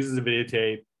 3 pieces of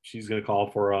videotape. She's going to call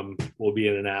for them. We'll be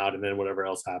in and out, and then whatever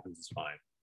else happens is fine.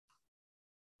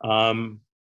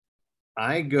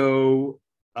 I go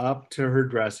up to her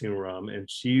dressing room, and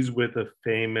she's with a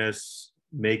famous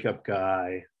makeup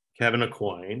guy, Kevin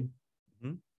Aucoin.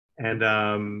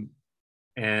 Mm-hmm.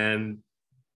 And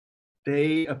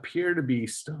they appear to be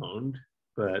stoned,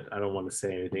 but I don't want to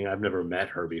say anything. I've never met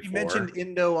her before. You mentioned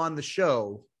Indo on the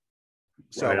show.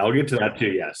 So right, I'll get to that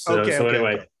too. Yes. So,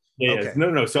 anyway. Yeah. Okay.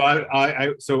 No. So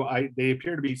they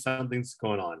appear to be something's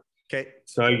going on. Okay.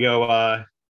 So I go, hi,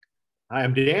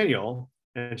 I'm Daniel.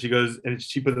 And she goes, and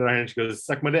she puts it on her hand, and she goes,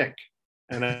 suck my dick.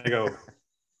 And I go,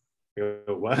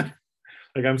 what?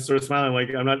 Like, I'm sort of smiling,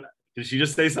 like, I'm not, did she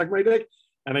just say suck my dick?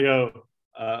 And I go,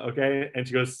 okay. And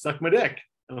she goes, suck my dick.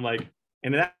 And I'm like,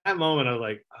 and at that moment, I was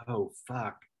like, oh,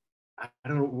 fuck. I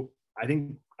don't know. I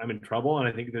think I'm in trouble. And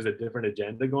I think there's a different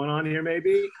agenda going on here,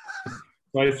 maybe.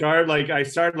 So I started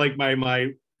my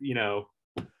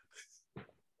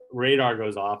radar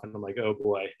goes off, and I'm like, oh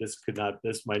boy, this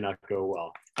might not go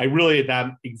well. I really at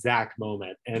that exact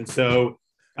moment. And so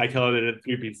I tell her that it's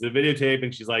 3 pieces of videotape,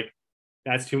 and she's like,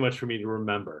 that's too much for me to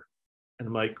remember. And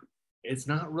I'm like, it's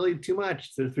not really too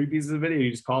much. There's 3 pieces of video.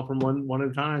 You just call from one at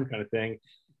a time, kind of thing.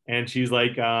 And she's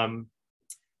like, and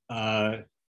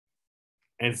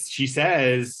she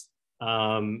says,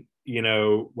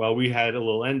 well, we had a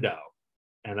little endo.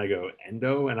 And I go,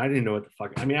 endo? And I didn't know what the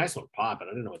fuck. I mean, I smoked pot, but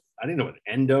I didn't know what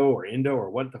endo or indo or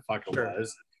what the fuck it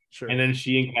was. Sure. And then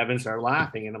she and Kevin started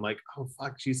laughing, and I'm like, oh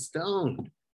fuck, she's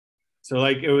stoned. So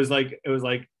it was like, and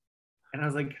I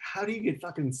was like, how do you get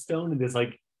fucking stoned in this?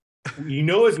 Like, it's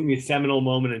gonna be a seminal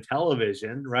moment in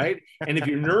television, right? And if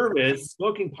you're nervous,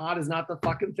 smoking pot is not the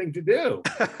fucking thing to do,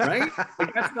 right?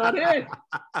 Like, that's not it.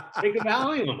 Take a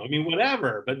Valium. I mean,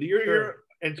 whatever. But you're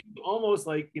and she's almost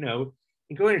like, and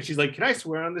go in and she's like, can I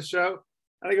swear on this show?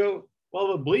 And I go, well,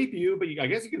 they'll bleep you, but I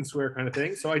guess you can swear kind of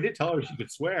thing. So I did tell her she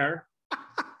could swear,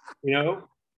 and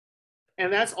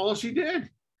that's all she did.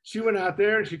 She went out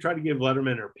there and she tried to give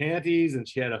Letterman her panties, and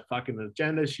she had a fucking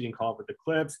agenda. She didn't call for the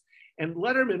clips. And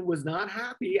Letterman was not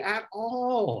happy at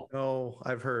all. Oh,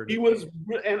 I've heard. He was,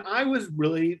 and I was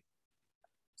really,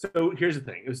 so here's the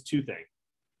thing. It was two things.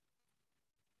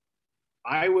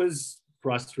 I was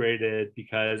frustrated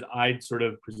because I'd sort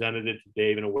of presented it to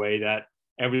Dave in a way that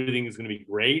everything is going to be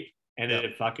great, and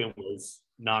it fucking was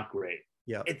not great.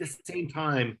 Yeah. At the same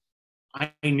time,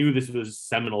 I knew this was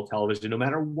seminal television, no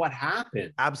matter what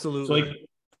happened. Absolutely.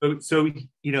 So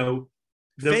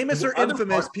famous or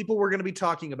infamous, people were going to be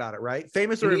talking about it, right?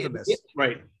 Famous or infamous,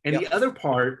 right? And the other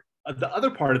part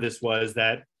of this was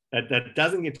that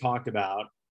doesn't get talked about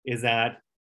is that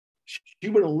she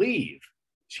wouldn't leave.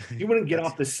 She wouldn't get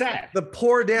off the set. The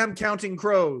poor damn Counting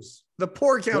Crows. The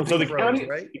poor Counting Crows,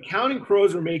 right? The Counting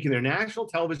Crows were making their national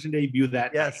television debut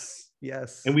that night.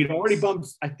 Yes. And we'd already bumped,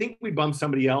 I think we bumped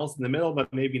somebody else in the middle,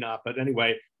 but maybe not. But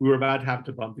anyway, we were about to have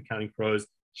to bump the Counting Crows.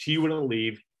 She wouldn't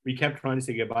leave. We kept trying to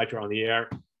say goodbye to her on the air.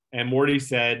 And Morty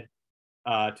said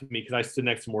to me, because I stood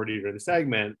next to Morty during the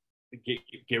segment,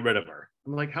 get rid of her.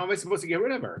 I'm like, how am I supposed to get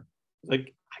rid of her?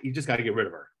 Like, you just got to get rid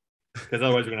of her, because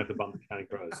otherwise we're going to have to bump the Counting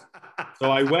Crows. So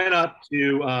I went up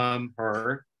to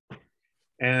her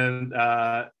and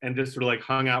just sort of like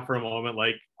hung out for a moment,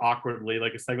 like awkwardly,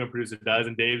 like a segment producer does.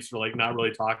 And Dave's sort of like not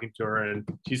really talking to her. And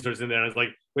she starts in there and I was like,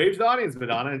 wave to the audience,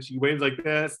 Madonna. And she waves like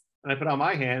this. And I put out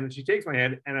my hand and she takes my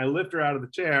hand and I lift her out of the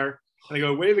chair and I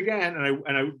go, wave again.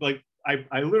 And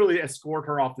I literally escort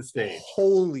her off the stage.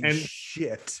 Holy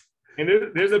shit. And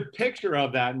there's a picture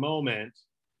of that moment,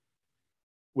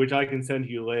 which I can send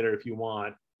to you later if you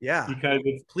want. Yeah. Because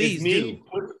it's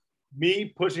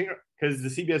me pushing her, because the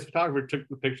CBS photographer took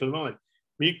the picture of the moment.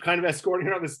 Me kind of escorting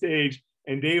her on the stage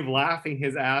and Dave laughing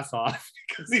his ass off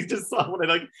because he just saw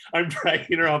when I'm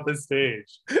dragging her off the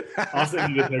stage. I'll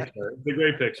send you the picture. It's a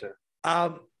great picture.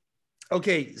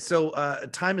 Okay, so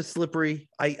time is slippery.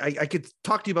 I could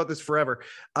talk to you about this forever.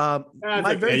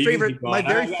 My very favorite. I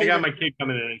got my kid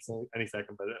coming in any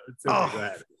second, but it's okay. Go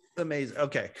ahead. Amazing.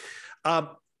 Okay.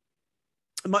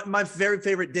 My very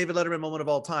favorite David Letterman moment of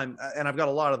all time, and I've got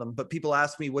a lot of them, but people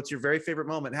ask me, what's your very favorite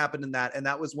moment happened in that? And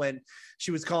that was when she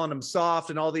was calling him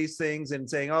soft and all these things and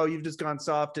saying, oh, you've just gone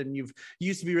soft and you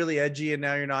used to be really edgy and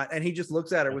now you're not. And he just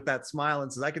looks at her with that smile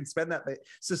and says, I can suspend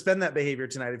that behavior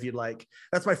tonight if you'd like.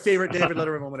 That's my favorite David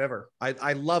Letterman moment ever.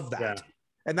 I love that. Yeah.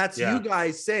 And that's you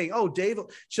guys saying, oh, Dave,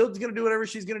 she's going to do whatever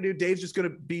she's going to do. Dave's just going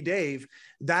to be Dave.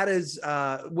 That is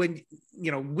when,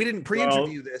 we didn't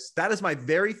pre-interview this. That is my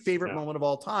very favorite moment of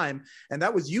all time. And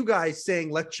that was you guys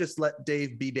saying, let's just let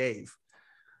Dave be Dave.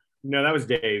 No, that was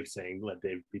Dave saying, let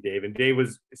Dave be Dave. And Dave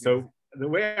was, so the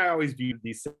way I always viewed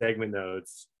these segment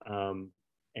notes and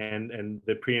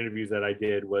the pre-interviews that I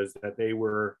did was that they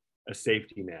were a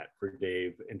safety net for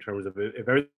Dave in terms of if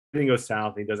everything goes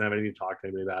south and he doesn't have anything to talk to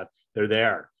anybody about, they're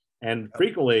there. And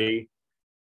frequently,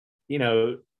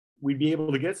 we'd be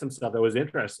able to get some stuff that was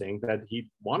interesting that he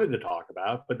wanted to talk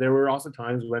about, but there were also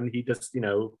times when he just,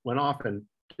 went off and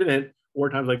didn't, or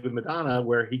times like with Madonna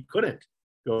where he couldn't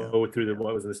go through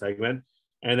what was in the segment.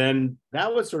 And then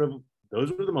that was sort of, those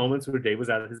were the moments where Dave was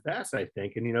at his best, I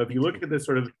think. And, if you look at this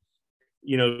sort of,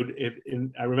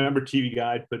 I remember TV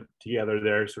Guide put together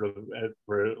their sort of,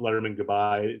 for Letterman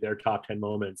Goodbye, their top 10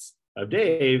 moments of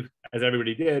Dave, as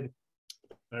everybody did.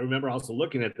 I remember also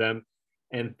looking at them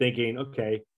and thinking,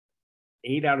 okay,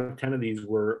 8 out of 10 of these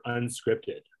were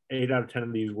unscripted. 8 out of 10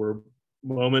 of these were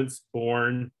moments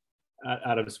born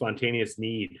out of spontaneous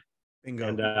need. Bingo.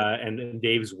 And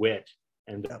Dave's wit.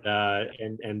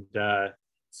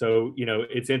 So,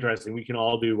 it's interesting. We can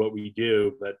all do what we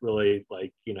do, but really,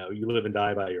 you live and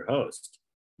die by your host.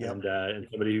 Yep. And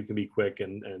somebody who can be quick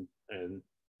and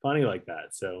funny like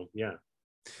that. So, yeah.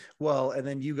 Well, and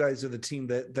then you guys are the team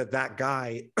that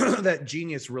guy, that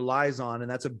genius relies on. And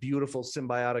that's a beautiful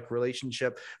symbiotic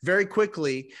relationship. Very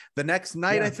quickly, the next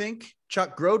night, I think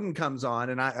Chuck Grodin comes on.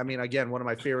 And I mean, again, one of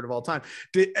my favorite of all time.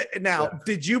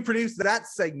 Did you produce that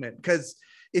segment? Because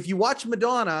if you watch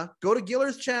Madonna, go to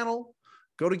Giller's channel.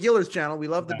 We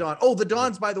love the Don. Oh, the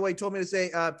Dons, by the way, told me to say,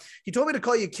 he told me to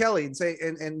call you Kelly and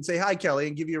say hi, Kelly,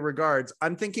 and give you regards.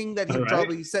 I'm thinking that he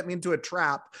probably set me into a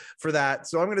trap for that.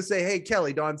 So I'm going to say, hey,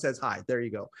 Kelly. Don says hi. There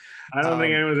you go. I don't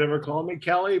think anyone's ever called me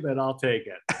Kelly, but I'll take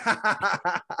it.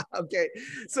 Okay.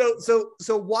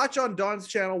 So watch on Don's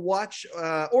channel,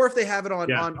 or if they have it on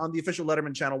the official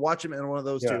Letterman channel, watch him in one of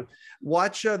those two.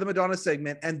 Watch the Madonna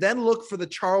segment and then look for the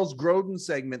Charles Grodin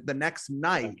segment the next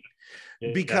night.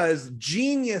 because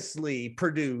geniusly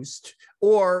produced,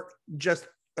 or just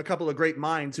a couple of great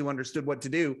minds who understood what to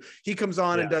do. He comes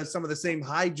on and does some of the same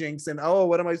hijinks and, oh,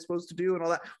 what am I supposed to do? And all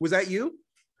that. Was that you?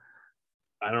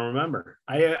 I don't remember.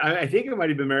 I think it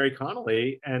might've been Mary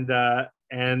Connolly and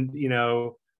you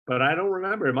know, but I don't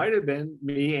remember. It might've been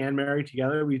me and Mary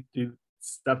together. We do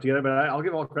stuff together, but I'll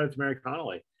give all credit to Mary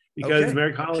Connolly because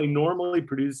Mary Connolly normally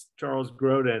produced Charles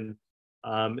Grodin.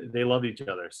 They loved each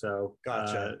other. So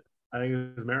gotcha. I think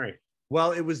it was Mary.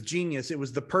 Well, it was genius. It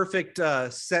was the perfect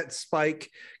set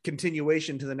spike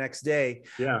continuation to the next day.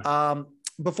 Yeah.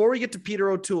 Before we get to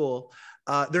Peter O'Toole,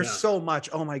 there's so much.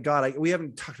 Oh my God. We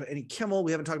haven't talked about any Kimmel.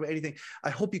 We haven't talked about anything. I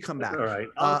hope you come back. All right.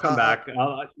 I'll come back.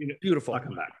 Beautiful. I'll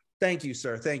come back. Thank you,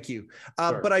 sir. Thank you.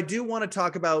 Sure. But I do want to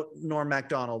talk about Norm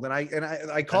Macdonald, and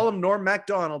I call him Norm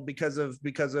Macdonald because of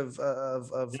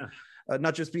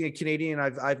not just being a Canadian.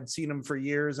 I've seen him for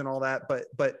years and all that,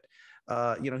 but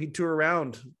you know, he'd tour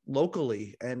around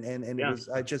locally, and it was,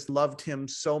 I just loved him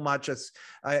so much.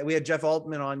 We had Jeff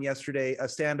Altman on yesterday, a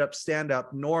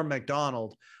stand-up, Norm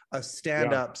Macdonald, a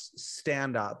stand-up.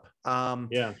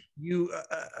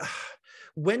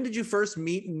 When did you first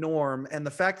meet Norm, and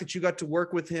the fact that you got to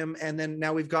work with him, and then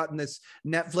now we've gotten this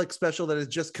Netflix special that has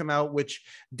just come out, which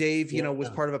Dave, you know, was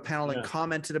part of a panel and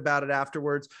commented about it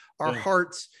afterwards. Our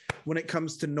hearts when it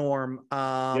comes to Norm.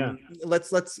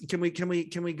 Let's can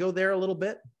we go there a little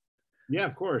bit? Yeah,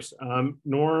 of course.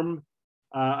 Norm,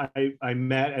 I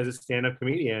met as a stand-up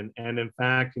comedian, and in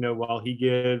fact, you know, while he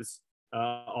gives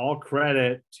all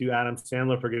credit to Adam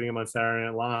Sandler for getting him on Saturday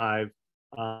Night Live,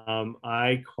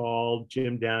 I called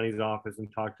Jim Downey's office and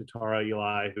talked to Tara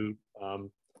Eli, who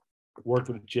worked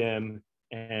with Jim,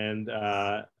 and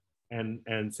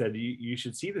said, you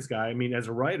should see this guy. I mean, as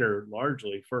a writer,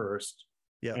 largely first,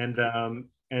 and then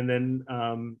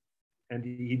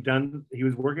he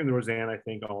was working with Roseanne, I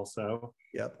think, also,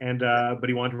 but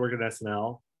he wanted to work at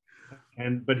SNL,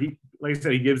 but he, like I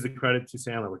said, he gives the credit to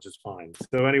Sandler, which is fine.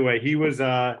 So anyway, he was,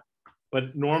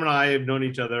 but Norm and I have known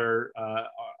each other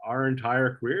our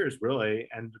entire careers, really,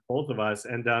 and both of us.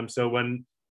 And so when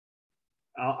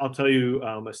I'll tell you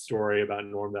a story about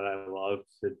Norm that I love.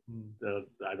 That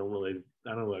I don't know if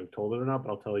I've told it or not,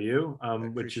 but I'll tell you,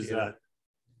 which is that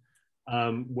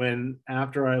when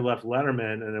after I left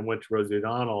Letterman and then went to Rosie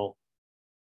O'Donnell,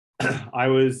 I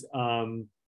was on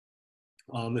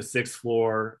the 6th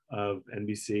floor of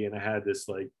NBC, and I had this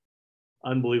like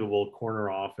unbelievable corner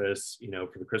office, you know,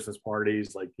 for the Christmas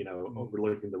parties, like, you know,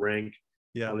 overlooking the rink.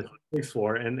 On the 6th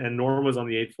floor, and Norm was on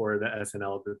the 8th floor of the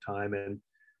SNL at the time,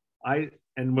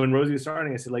 and when Rosie was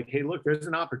starting, I said, like, hey, look, there's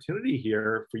an opportunity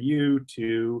here for you to,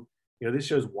 you know, this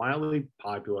show's wildly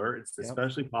popular. It's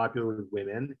especially popular with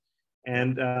women,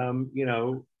 and you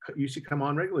know, you should come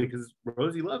on regularly because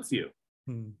Rosie loves you.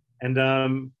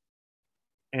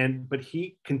 But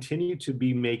he continued to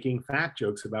be making fat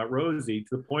jokes about Rosie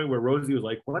to the point where Rosie was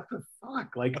like, what the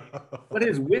fuck? Like, what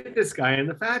is with this guy and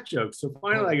the fat jokes? So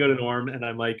finally I go to Norm and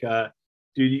I'm like,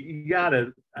 dude, you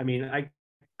gotta, I mean,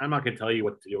 I'm not gonna tell you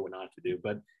what to do or not to do,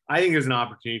 but I think there's an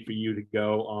opportunity for you to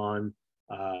go on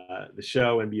the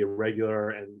show and be a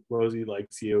regular, and Rosie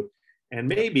likes you, and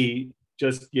maybe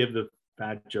just give the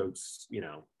fat jokes, you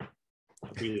know, a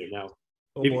breather. Now,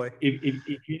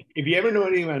 if you ever know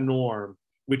anything about Norm,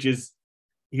 which is,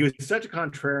 he was such a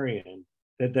contrarian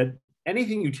that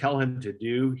anything you tell him to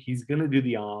do, he's going to do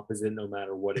the opposite no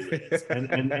matter what it is.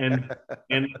 And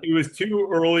it was too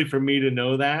early for me to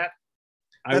know that.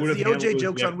 That's the OJ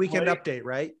jokes on Weekend Update,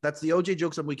 right? That's the OJ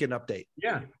jokes on Weekend Update.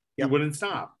 Yeah, he wouldn't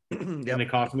stop, and it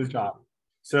cost him his job.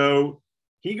 So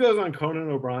he goes on Conan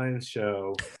O'Brien's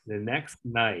show the next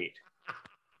night,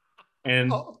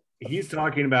 and he's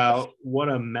talking about what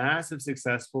a massive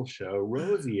successful show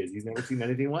Rosie is. He's never seen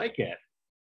anything like it,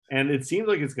 and it seems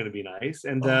like it's going to be nice.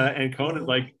 And Conan's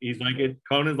like,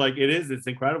 Conan's like, it is. It's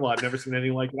incredible. I've never seen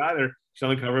anything like it either. She's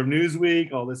on the cover of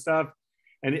Newsweek, all this stuff.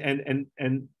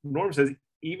 And Norm says,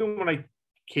 even when I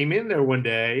came in there one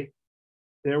day,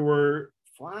 there were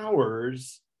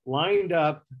flowers lined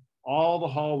up all the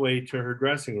hallway to her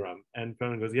dressing room. And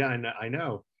Conan goes, yeah, I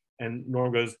know. And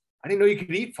Norm goes, I didn't know you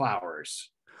could eat flowers.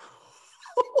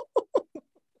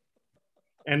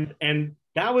 and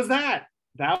that was that.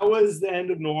 That was the end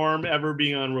of Norm ever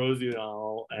being on Rosie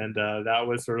O'Donnell, and that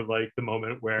was sort of like the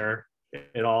moment where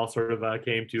it all sort of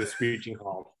came to a screeching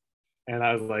halt. And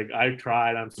I was like, I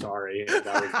tried. I'm sorry. And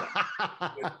that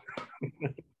was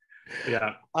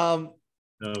yeah.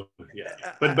 So,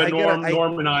 yeah. But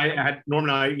Norm and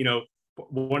I, you know,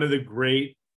 one of the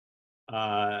great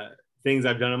things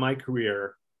I've done in my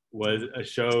career was a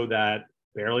show that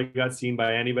barely got seen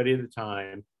by anybody at the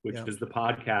time, which was the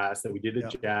podcast that we did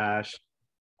at Jash,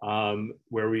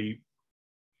 where we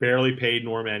barely paid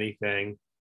Norm anything.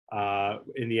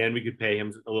 In the end, we could pay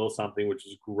him a little something, which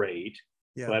is great.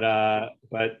 Yeah.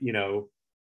 But you know,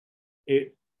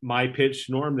 my pitch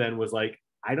to Norm then was like,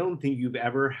 I don't think you've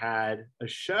ever had a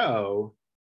show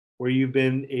where you've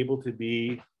been able to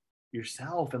be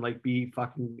yourself and like be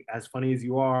fucking as funny as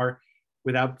you are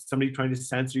without somebody trying to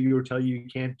censor you or tell you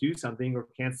can't do something or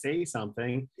can't say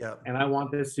something. Yeah. And I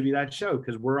want this to be that show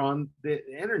because we're on the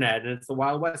internet and it's the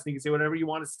Wild West and you can say whatever you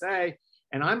want to say.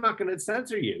 And I'm not going to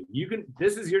censor you. You can,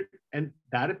 this is your, and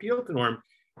that appealed to Norm.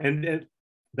 And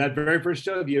that very first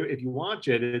show, if you watch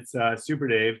it, it's Super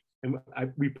Dave. And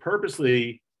we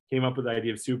purposely came up with the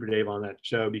idea of Super Dave on that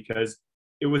show because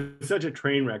it was such a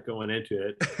train wreck going into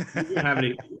it. We didn't have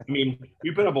any, I mean,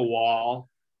 we put up a wall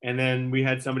and then we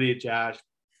had somebody at Jash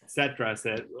set dress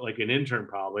it, like an intern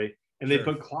probably, and they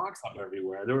put clocks up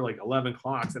everywhere. There were like 11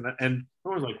 clocks. And everyone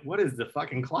was like, what is the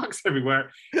fucking clocks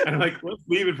everywhere? And I'm like, let's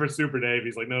leave it for Super Dave.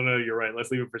 He's like, no, you're right.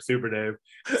 Let's leave it for Super Dave.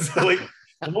 So like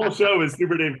the whole show is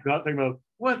Super Dave talking about,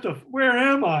 where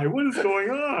am I? What is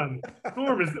going on?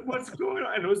 Norm, what's going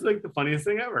on? And it was like the funniest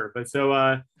thing ever. But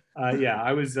so, yeah,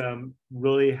 I was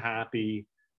really happy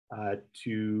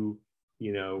to,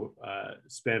 you know,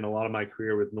 spend a lot of my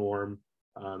career with Norm,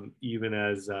 even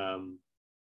as,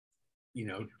 you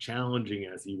know, challenging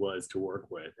as he was to work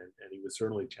with. And he was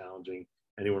certainly challenging.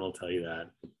 Anyone will tell you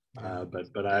that.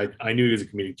 But I knew he was a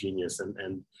comedic genius.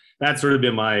 And that's sort of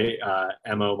been my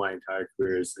MO my entire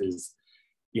career is,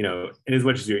 you know, in as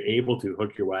much as you're able to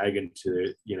hook your wagon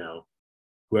to, you know,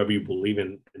 whoever you believe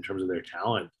in terms of their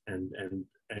talent and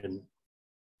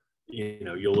you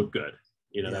know, you'll look good.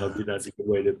 You know, that's a good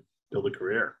way to build a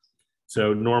career.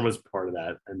 So Norm was part of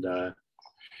that. And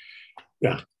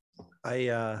yeah.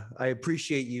 I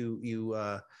appreciate you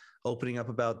opening up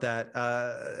about that.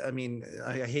 I mean,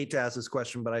 I hate to ask this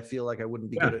question, but I feel like I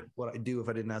wouldn't be good at what I do if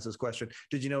I didn't ask this question.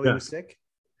 Did you know he was sick?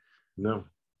 No.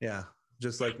 Yeah.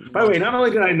 Just like, by the way, not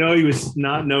only did I know he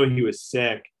was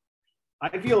sick,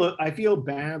 I feel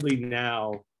badly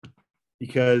now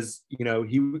because, you know,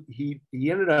 he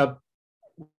ended up,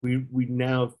 we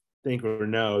now think or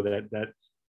know that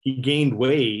he gained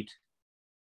weight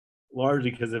largely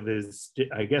because of his,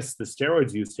 I guess, the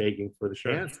steroids he was taking for the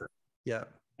cancer. Yeah.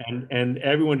 And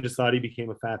everyone just thought he became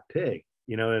a fat pig,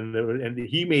 you know, and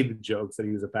he made the jokes that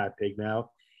he was a fat pig now.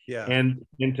 Yeah. And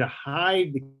to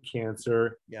hide the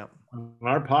cancer, on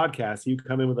our podcast, he'd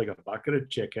come in with like a bucket of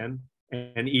chicken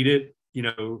and eat it, you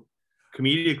know,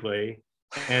 comedically.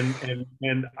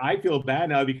 And I feel bad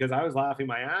now because I was laughing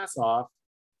my ass off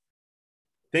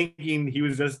thinking he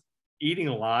was just eating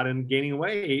a lot and gaining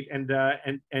weight.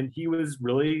 And he was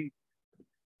really,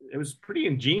 it was pretty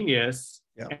ingenious.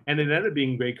 Yeah. And it ended up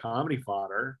being great comedy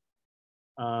fodder.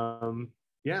 But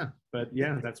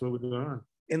that's what was going on.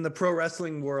 In the pro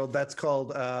wrestling world, that's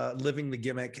called living the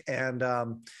gimmick. And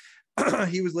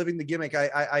he was living the gimmick.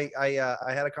 I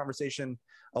had a conversation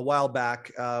a while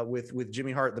back with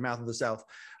Jimmy Hart, the Mouth of the South.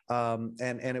 And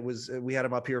it was, we had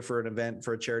him up here for an event,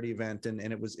 for a charity event. And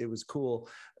it was cool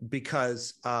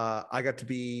because I got to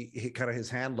be kind of his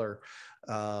handler.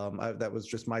 That was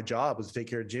just my job, was to take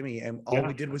care of Jimmy. And all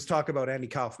we did was talk about Andy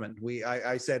Kaufman.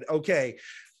 I said, okay,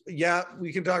 yeah,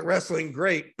 we can talk wrestling.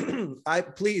 Great. Can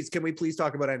we please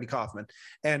talk about Andy Kaufman?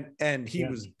 And he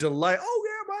was delighted. Oh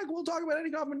yeah, Mike, we'll talk about Andy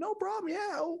Kaufman. No problem.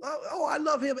 Yeah. Oh, I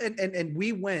love him. And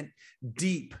we went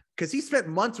deep because he spent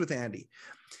months with Andy.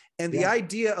 And the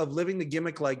idea of living the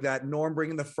gimmick like that, Norm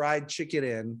bringing the fried chicken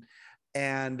in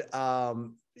and,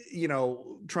 you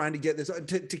know, trying to get this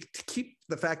to keep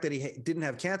the fact that he didn't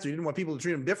have cancer. He didn't want people to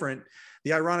treat him different.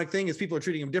 The ironic thing is people are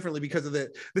treating him differently because of the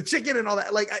chicken and all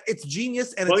that. Like, it's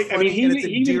genius and it's funny. I mean,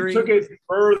 he took it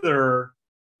further,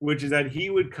 which is that he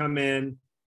would come in,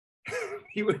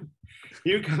 he would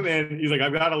come in, he's like,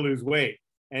 I've got to lose weight.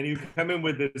 And he would come in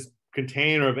with this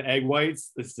container of egg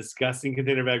whites, this disgusting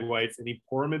container of egg whites, and he'd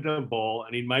pour them into a bowl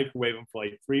and he'd microwave them for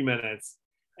like 3 minutes.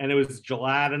 And it was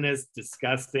gelatinous,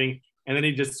 disgusting. And then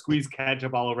he just squeezed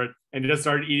ketchup all over it and just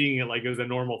started eating it like it was a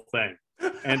normal thing.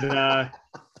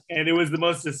 And it was the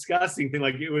most disgusting thing.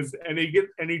 Like it was, and he'd get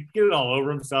it all over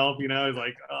himself. You know, he's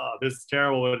like, oh, this is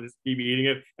terrible. We'll just keep eating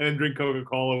it and then drink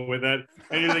Coca-Cola with it.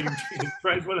 And you're thinking, Jesus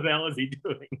Christ, what the hell is he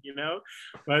doing? You know,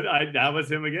 but that was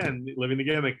him again, living the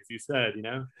gimmick, as you said. You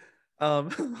know.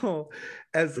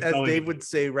 As Dave would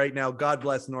say right now, God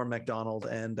bless Norm Macdonald,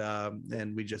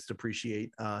 and we just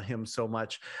appreciate him so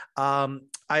much.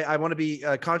 I want to be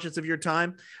conscious of your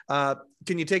time.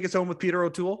 Can you take us home with Peter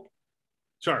O'Toole?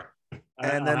 Sure.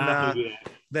 And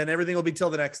then everything will be till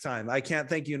the next time. I can't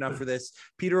thank you enough for this.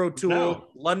 Peter O'Toole,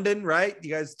 London, right? You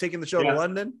guys taking the show to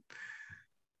London?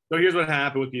 So here's what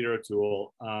happened with Peter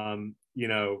O'Toole. You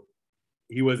know,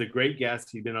 he was a great guest.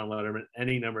 He'd been on Letterman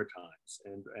any number of times,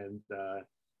 and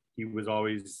he was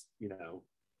always, you know,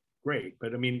 great.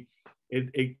 But I mean,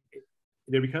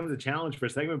 there becomes a challenge for a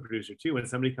segment producer too. When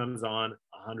somebody comes on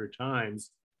 100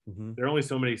 times, there are only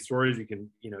so many stories you can,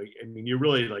 you know, I mean, you're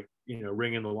really like, you know,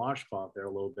 wringing the washcloth there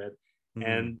a little bit.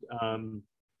 And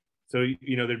so,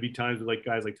 you know, there'd be times with like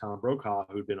guys like Tom Brokaw,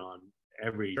 who'd been on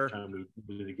every time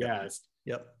we did a guest.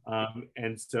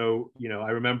 And so, you know,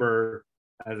 I remember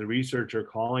as a researcher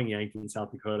calling Yankton,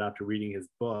 South Dakota after reading his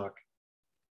book,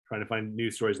 trying to find new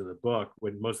stories in the book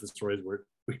when most of the stories were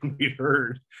we'd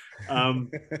heard. And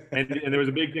there was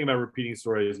a big thing about repeating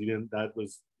stories. You didn't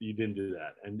do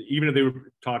that. And even if they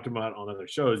were talked about on other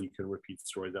shows, you couldn't repeat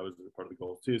stories. That was part of the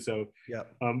goal too. So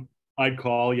I'd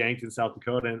call Yankton, South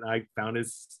Dakota, and I found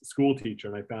his school teacher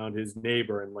and I found his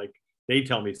neighbor, and like they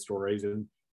tell me stories, and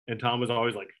Tom was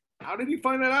always like, how did you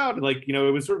find that out? And like, you know,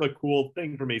 it was sort of a cool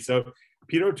thing for me. So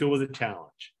Peter O'Toole was a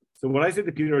challenge. So when I said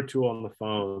to Peter O'Toole on the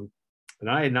phone, and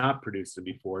I had not produced him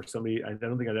before, I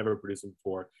don't think I'd ever produced him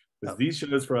before, because these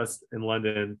shows for us in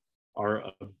London are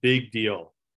a big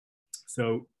deal.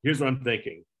 So here's what I'm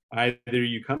thinking. Either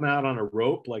you come out on a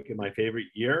rope, like in My Favorite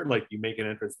Year, like you make an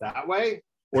entrance that way,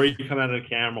 or you come out on a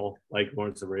camel, like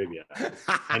Lawrence of Arabia.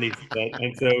 And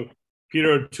so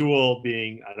Peter O'Toole,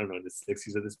 being, I don't know, in his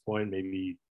 60s at this point,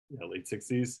 maybe, you know, late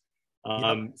 60s,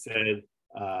 said,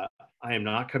 I am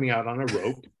not coming out on a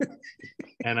rope,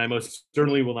 and I most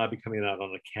certainly will not be coming out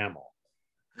on a camel.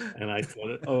 And I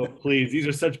said, oh, please, these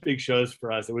are such big shows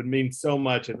for us. It would mean so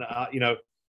much. And, you know,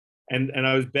 and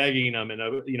I was begging him, and,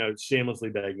 you know, shamelessly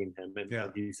begging him.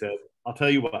 And he said, I'll tell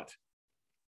you what,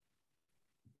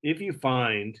 if you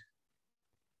find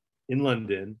in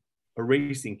London a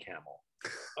racing camel,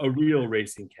 a real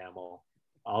racing camel,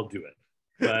 I'll do it.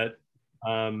 But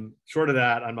short of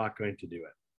that, I'm not going to do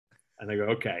it. And I go,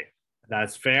 okay,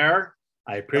 that's fair.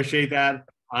 I appreciate that.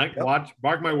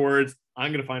 Mark my words.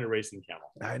 I'm going to find a racing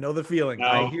camel. I know the feeling.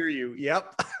 I hear you.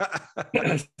 Yep.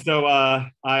 So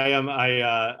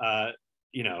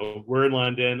you know, we're in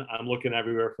London. I'm looking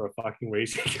everywhere for a fucking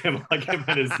racing camel. I can't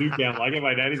find a zoo camel. I can't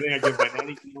find anything. I can't find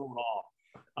any camel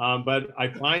at all. But I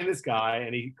find this guy,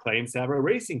 and he claims to have a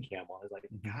racing camel. I was like,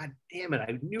 God damn it.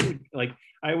 I knew, like,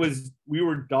 we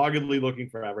were doggedly looking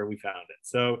forever, and we found it.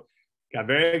 So got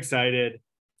very excited,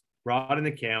 brought in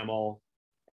the camel,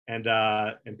 and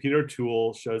Peter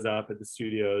O'Toole shows up at the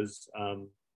studios,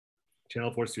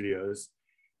 Channel 4 studios,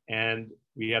 and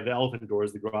we have the elephant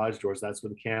doors, the garage doors. That's where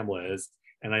the camel is.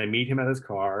 And I meet him at his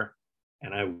car,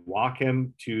 and I walk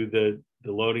him to the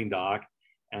loading dock,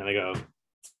 and I go,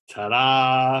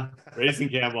 ta-da, racing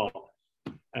camel.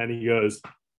 And he goes,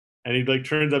 and he like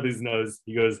turns up his nose.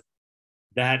 He goes,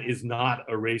 that is not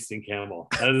a racing camel.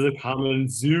 That is a common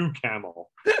zoo camel.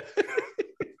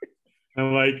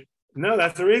 I'm like, no,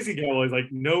 that's a racing camel. He's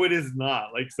like, no, it is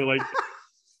not. Like, so like,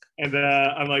 and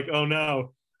I'm like, oh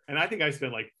no. And I think I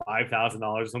spent like $5,000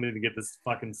 or something to get this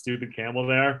fucking stupid camel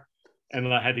there.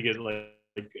 And I had to get like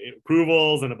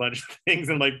approvals and a bunch of things.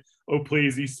 And like, oh,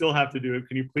 please, you still have to do it.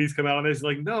 Can you please come out on this? He's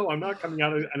like, no, I'm not coming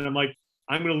out. And I'm like,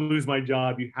 I'm going to lose my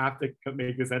job. You have to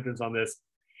make this entrance on this.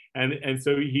 And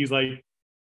so he's like,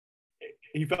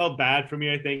 he felt bad for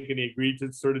me, I think, and he agreed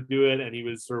to sort of do it. And he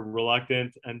was sort of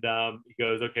reluctant. And he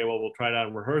goes, okay, well, we'll try it out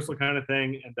in rehearsal kind of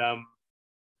thing. And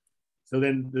so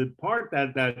then the part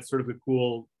that's sort of a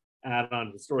cool add-on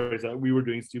to the story is that we were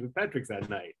doing Stupid Petricks that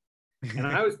night. And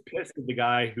I was pissed at the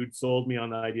guy who'd sold me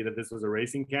on the idea that this was a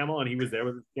racing camel, and he was there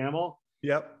with his camel.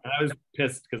 Yep. And I was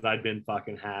pissed because I'd been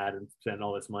fucking had and spent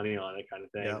all this money on it kind of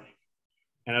thing. Yep.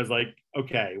 And I was like,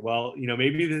 okay, well, you know,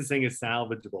 maybe this thing is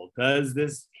salvageable. Does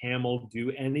this camel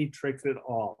do any tricks at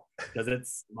all? Does it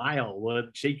smile? Will it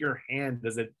shake your hand?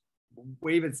 Does it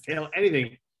wave its tail?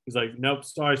 Anything? He's like, nope,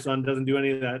 sorry, son, doesn't do any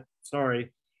of that.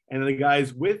 Sorry. And the guy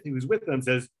who's with them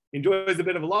says, enjoys a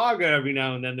bit of lager every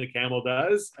now and then, the camel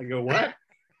does. I go, what?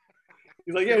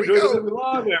 He's like, yeah, enjoys a bit of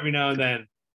lager every now and then.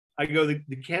 I go,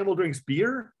 the camel drinks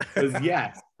beer? He goes,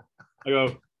 yes. I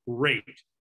go, great.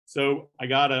 So I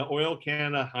got an oil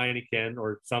can of Heineken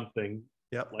or something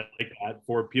like that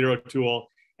for Peter O'Toole.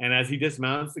 And as he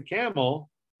dismounts the camel,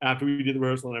 after we did the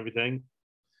rehearsal and everything,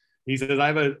 he says, I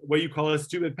have a, what you call a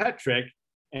stupid pet trick.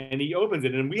 And he opens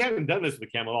it. And we haven't done this with the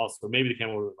camel also. So maybe the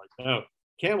camel was like, no.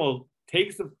 Camel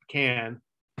takes the can,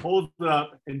 holds it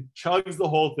up, and chugs the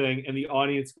whole thing. And the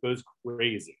audience goes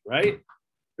crazy, right?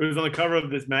 It was on the cover of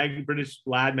this British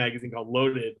lad magazine called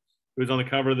Loaded. It was on the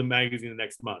cover of the magazine the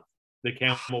next month. the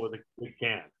camel with the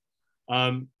can.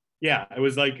 Yeah, it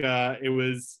was like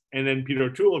and then Peter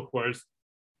O'Toole, of course,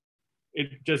 it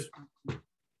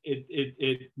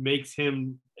makes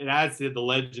him, it adds to the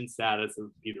legend status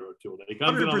of Peter O'Toole. He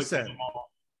comes 100%. In on the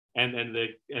camel,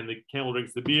 and the camel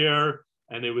drinks the beer,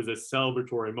 and it was a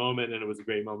celebratory moment, and it was a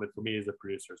great moment for me as a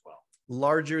producer as well.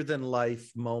 Larger than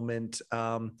life moment.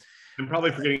 I'm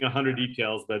probably forgetting 100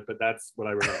 details, but that's what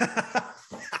I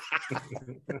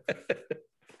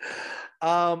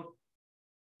remember.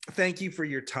 Thank you for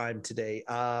your time today.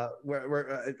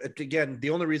 Again, the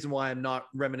only reason why I'm not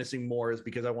reminiscing more is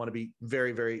because I want to be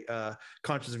very, very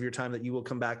conscious of your time, that you will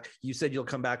come back. You said you'll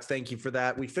come back. Thank you for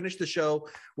that. We finish the show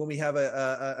when we have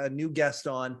a new guest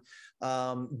on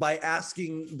by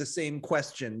asking the same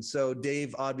question. So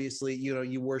Dave, obviously,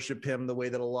 you worship him the way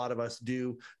that a lot of us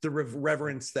do, the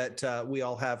reverence that we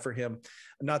all have for him.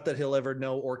 Not that he'll ever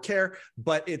know or care,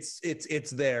 but it's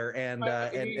there. And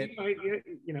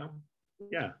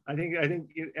yeah, I think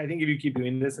if you keep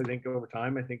doing this, I think over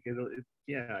time, I think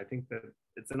I think that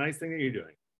it's a nice thing that you're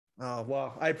doing. Oh,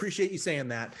 well, I appreciate you saying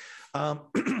that.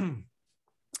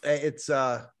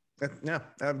 Yeah,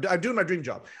 I'm doing my dream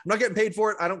job. I'm not getting paid for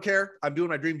it. I don't care. I'm doing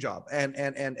my dream job. And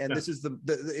this is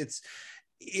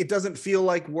it doesn't feel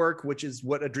like work, which is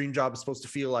what a dream job is supposed to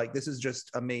feel like. This is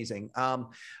just amazing.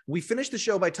 We finished the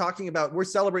show by talking about, we're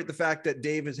celebrating the fact that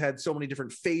Dave has had so many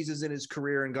different phases in his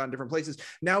career and gone different places.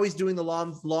 Now he's doing the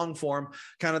long form,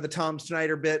 kind of the Tom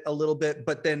Snyder bit a little bit,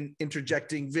 but then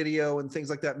interjecting video and things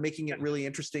like that, making it really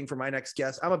interesting for my next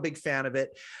guest. I'm a big fan of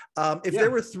it. If there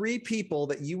were 3 people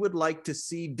that you would like to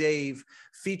see Dave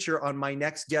feature on my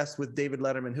next guest with David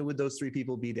Letterman, who would those 3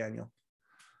 people be, Daniel?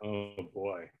 Oh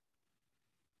boy.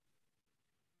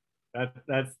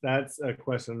 That's a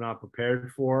question I'm not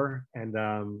prepared for, and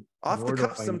off the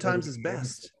cuff sometimes is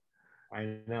best.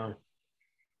 I know.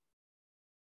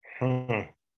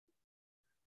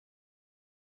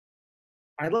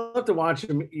 I'd love to watch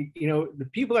him. The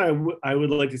people that I would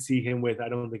like to see him with, I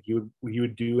don't think he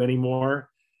would do anymore.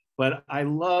 But I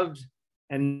loved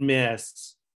and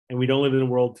miss, and we don't live in a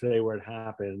world today where it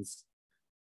happens,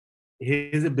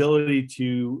 his ability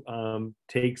to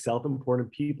take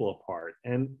self-important people apart.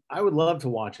 And I would love to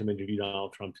watch him interview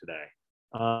Donald Trump today.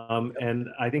 And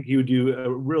I think he would do a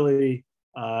really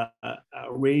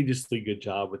outrageously good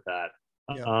job with that.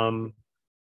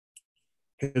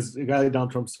 Because a guy like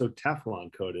Donald Trump's so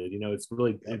Teflon coated, it's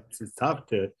really, it's tough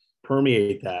to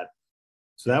permeate that.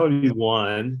 So that would be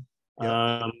one.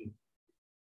 I'd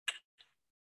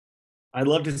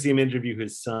love to see him interview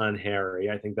his son,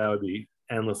 Harry. I think that would be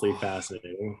endlessly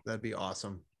fascinating. That'd be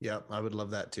awesome. Yeah, I would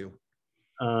love that too.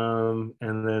 And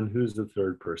then who's the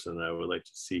third person that I would like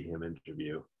to see him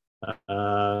interview?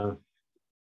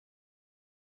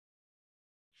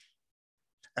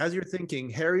 As you're thinking,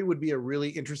 Harry would be a really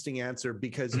interesting answer,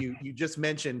 because you just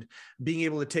mentioned being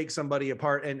able to take somebody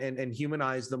apart and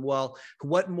humanize them. Well,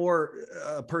 what more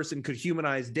person could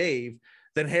humanize Dave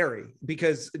than Harry?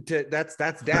 Because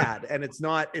that's Dad, and it's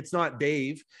not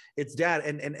Dave, it's Dad,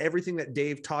 and everything that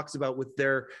Dave talks about with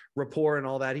their rapport and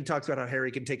all that. He talks about how Harry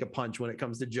can take a punch when it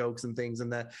comes to jokes and things,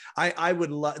 and that I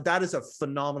would love. That is a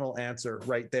phenomenal answer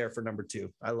right there for number 2.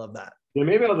 I love that. Yeah,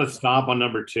 maybe I'll just stop on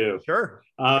number 2. Sure.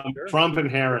 Trump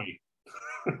and Harry.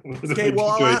 Okay,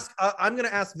 well, I'm going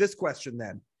to ask this question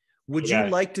then. Would you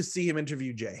like to see him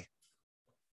interview Jay?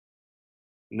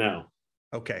 No.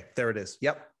 Okay, there it is.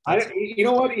 Yep. You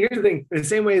know what? Here's the thing. The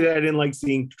same way that I didn't like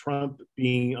seeing Trump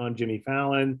being on Jimmy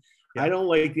Fallon, I don't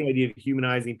like the idea of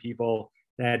humanizing people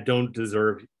that don't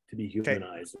deserve to be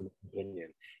humanized, in my opinion.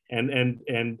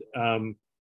 And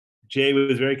Jay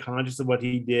was very conscious of what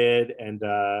he did, and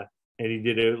he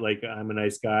did it like, I'm a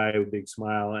nice guy with a big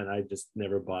smile, and I just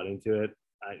never bought into it.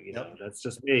 That's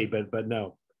just me, but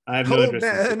no. I have no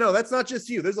interest. No, that's not just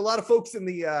you. There's a lot of folks in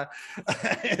the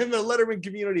Letterman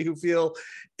community who feel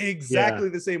exactly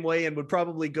the same way, and would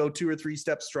probably go 2 or 3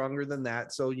 steps stronger than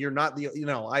that. So you're not the,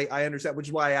 I understand, which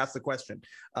is why I asked the question.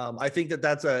 I think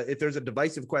that's if there's a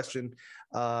divisive question,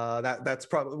 that's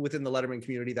probably within the Letterman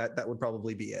community, that would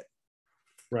probably be it.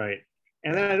 Right.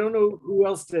 And then I don't know who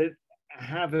else to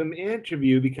have him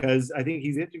interview, because I think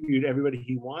he's interviewed everybody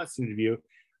he wants to interview.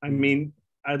 I mean,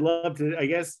 I'd love to, I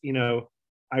guess,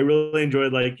 I really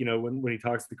enjoyed, like, when he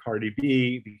talks to Cardi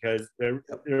B, because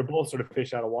they're both sort of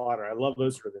fish out of water. I love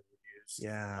those sort of interviews.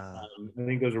 Yeah. I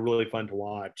think those are really fun to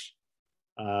watch.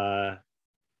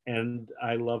 And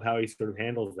I love how he sort of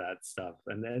handles that stuff.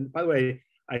 And then, by the way,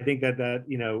 I think that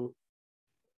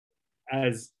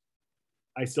as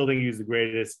I still think he's the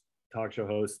greatest talk show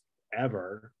host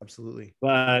ever. Absolutely.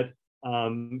 But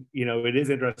it is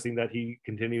interesting that he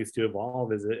continues to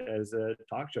evolve as a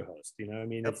talk show host. I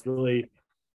mean, it's really,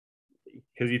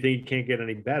 because you think you can't get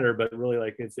any better, but really,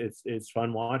 like, it's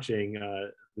fun watching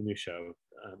the new show.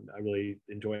 I really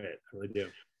enjoy it. I really do.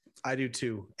 I do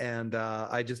too, and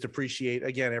I just appreciate,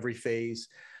 again, every phase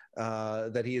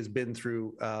that he has been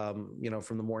through.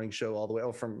 From the morning show all the way,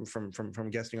 from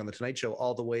guesting on the Tonight Show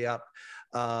all the way up.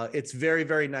 It's very,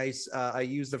 very nice. I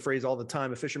use the phrase all the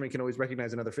time: a fisherman can always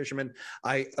recognize another fisherman.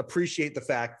 I appreciate the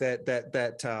fact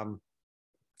that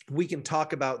we can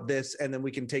talk about this, and then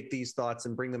we can take these thoughts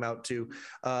and bring them out to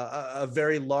a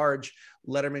very large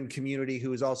Letterman community,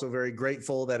 who is also very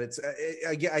grateful that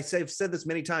I've said this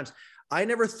many times. I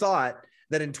never thought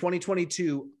that in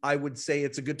 2022, I would say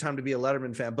it's a good time to be a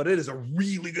Letterman fan, but it is a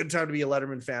really good time to be a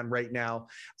Letterman fan right now.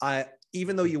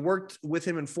 Even though you worked with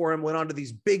him and for him, went on to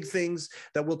these big things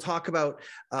that we'll talk about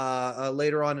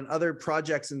later on in other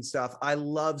projects and stuff. I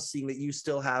love seeing that you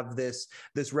still have this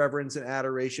reverence and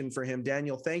adoration for him.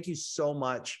 Daniel, thank you so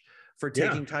much for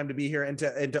taking time to be here and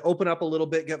to open up a little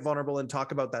bit, get vulnerable, and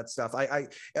talk about that stuff.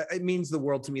 It means the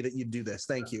world to me that you do this.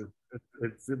 Thank you.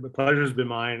 The pleasure's been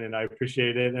mine, and I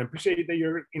appreciate it. And I appreciate that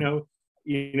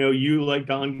you, like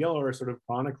Don Gill, are sort of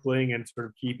chronicling and sort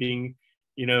of keeping,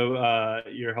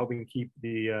 you're helping keep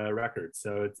the record.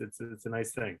 So it's a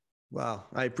nice thing. Wow.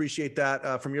 I appreciate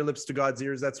that. From your lips to God's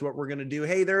ears. That's what we're going to do.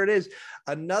 Hey, there it is.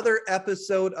 Another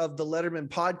episode of the Letterman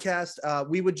Podcast.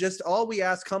 We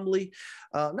ask humbly,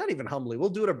 not even humbly, we'll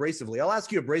do it abrasively. I'll ask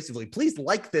you abrasively. Please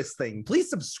like this thing. Please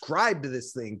subscribe to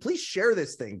this thing. Please share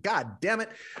this thing. God damn it.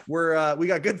 We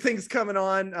got good things coming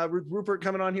on. Rupert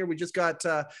coming on here. We just got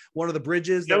one of the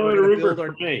bridges that we're going to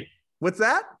build. What's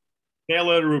that? Yeah,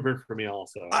 let Rupert for me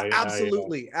also.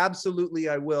 Absolutely.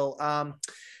 I will.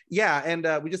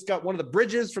 And we just got one of the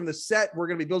bridges from the set. We're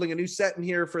going to be building a new set in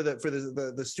here for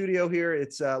the studio here.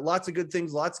 It's lots of good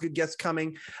things, lots of good guests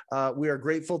coming. We are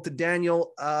grateful to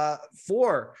Daniel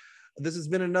for this. Has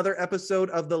been another episode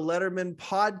of the Letterman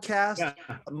Podcast. Yeah.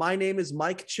 My name is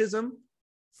Mike Chisholm.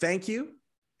 Thank you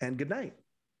and good night.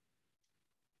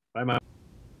 Bye, Mike.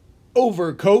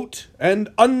 Overcoat and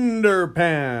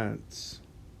underpants.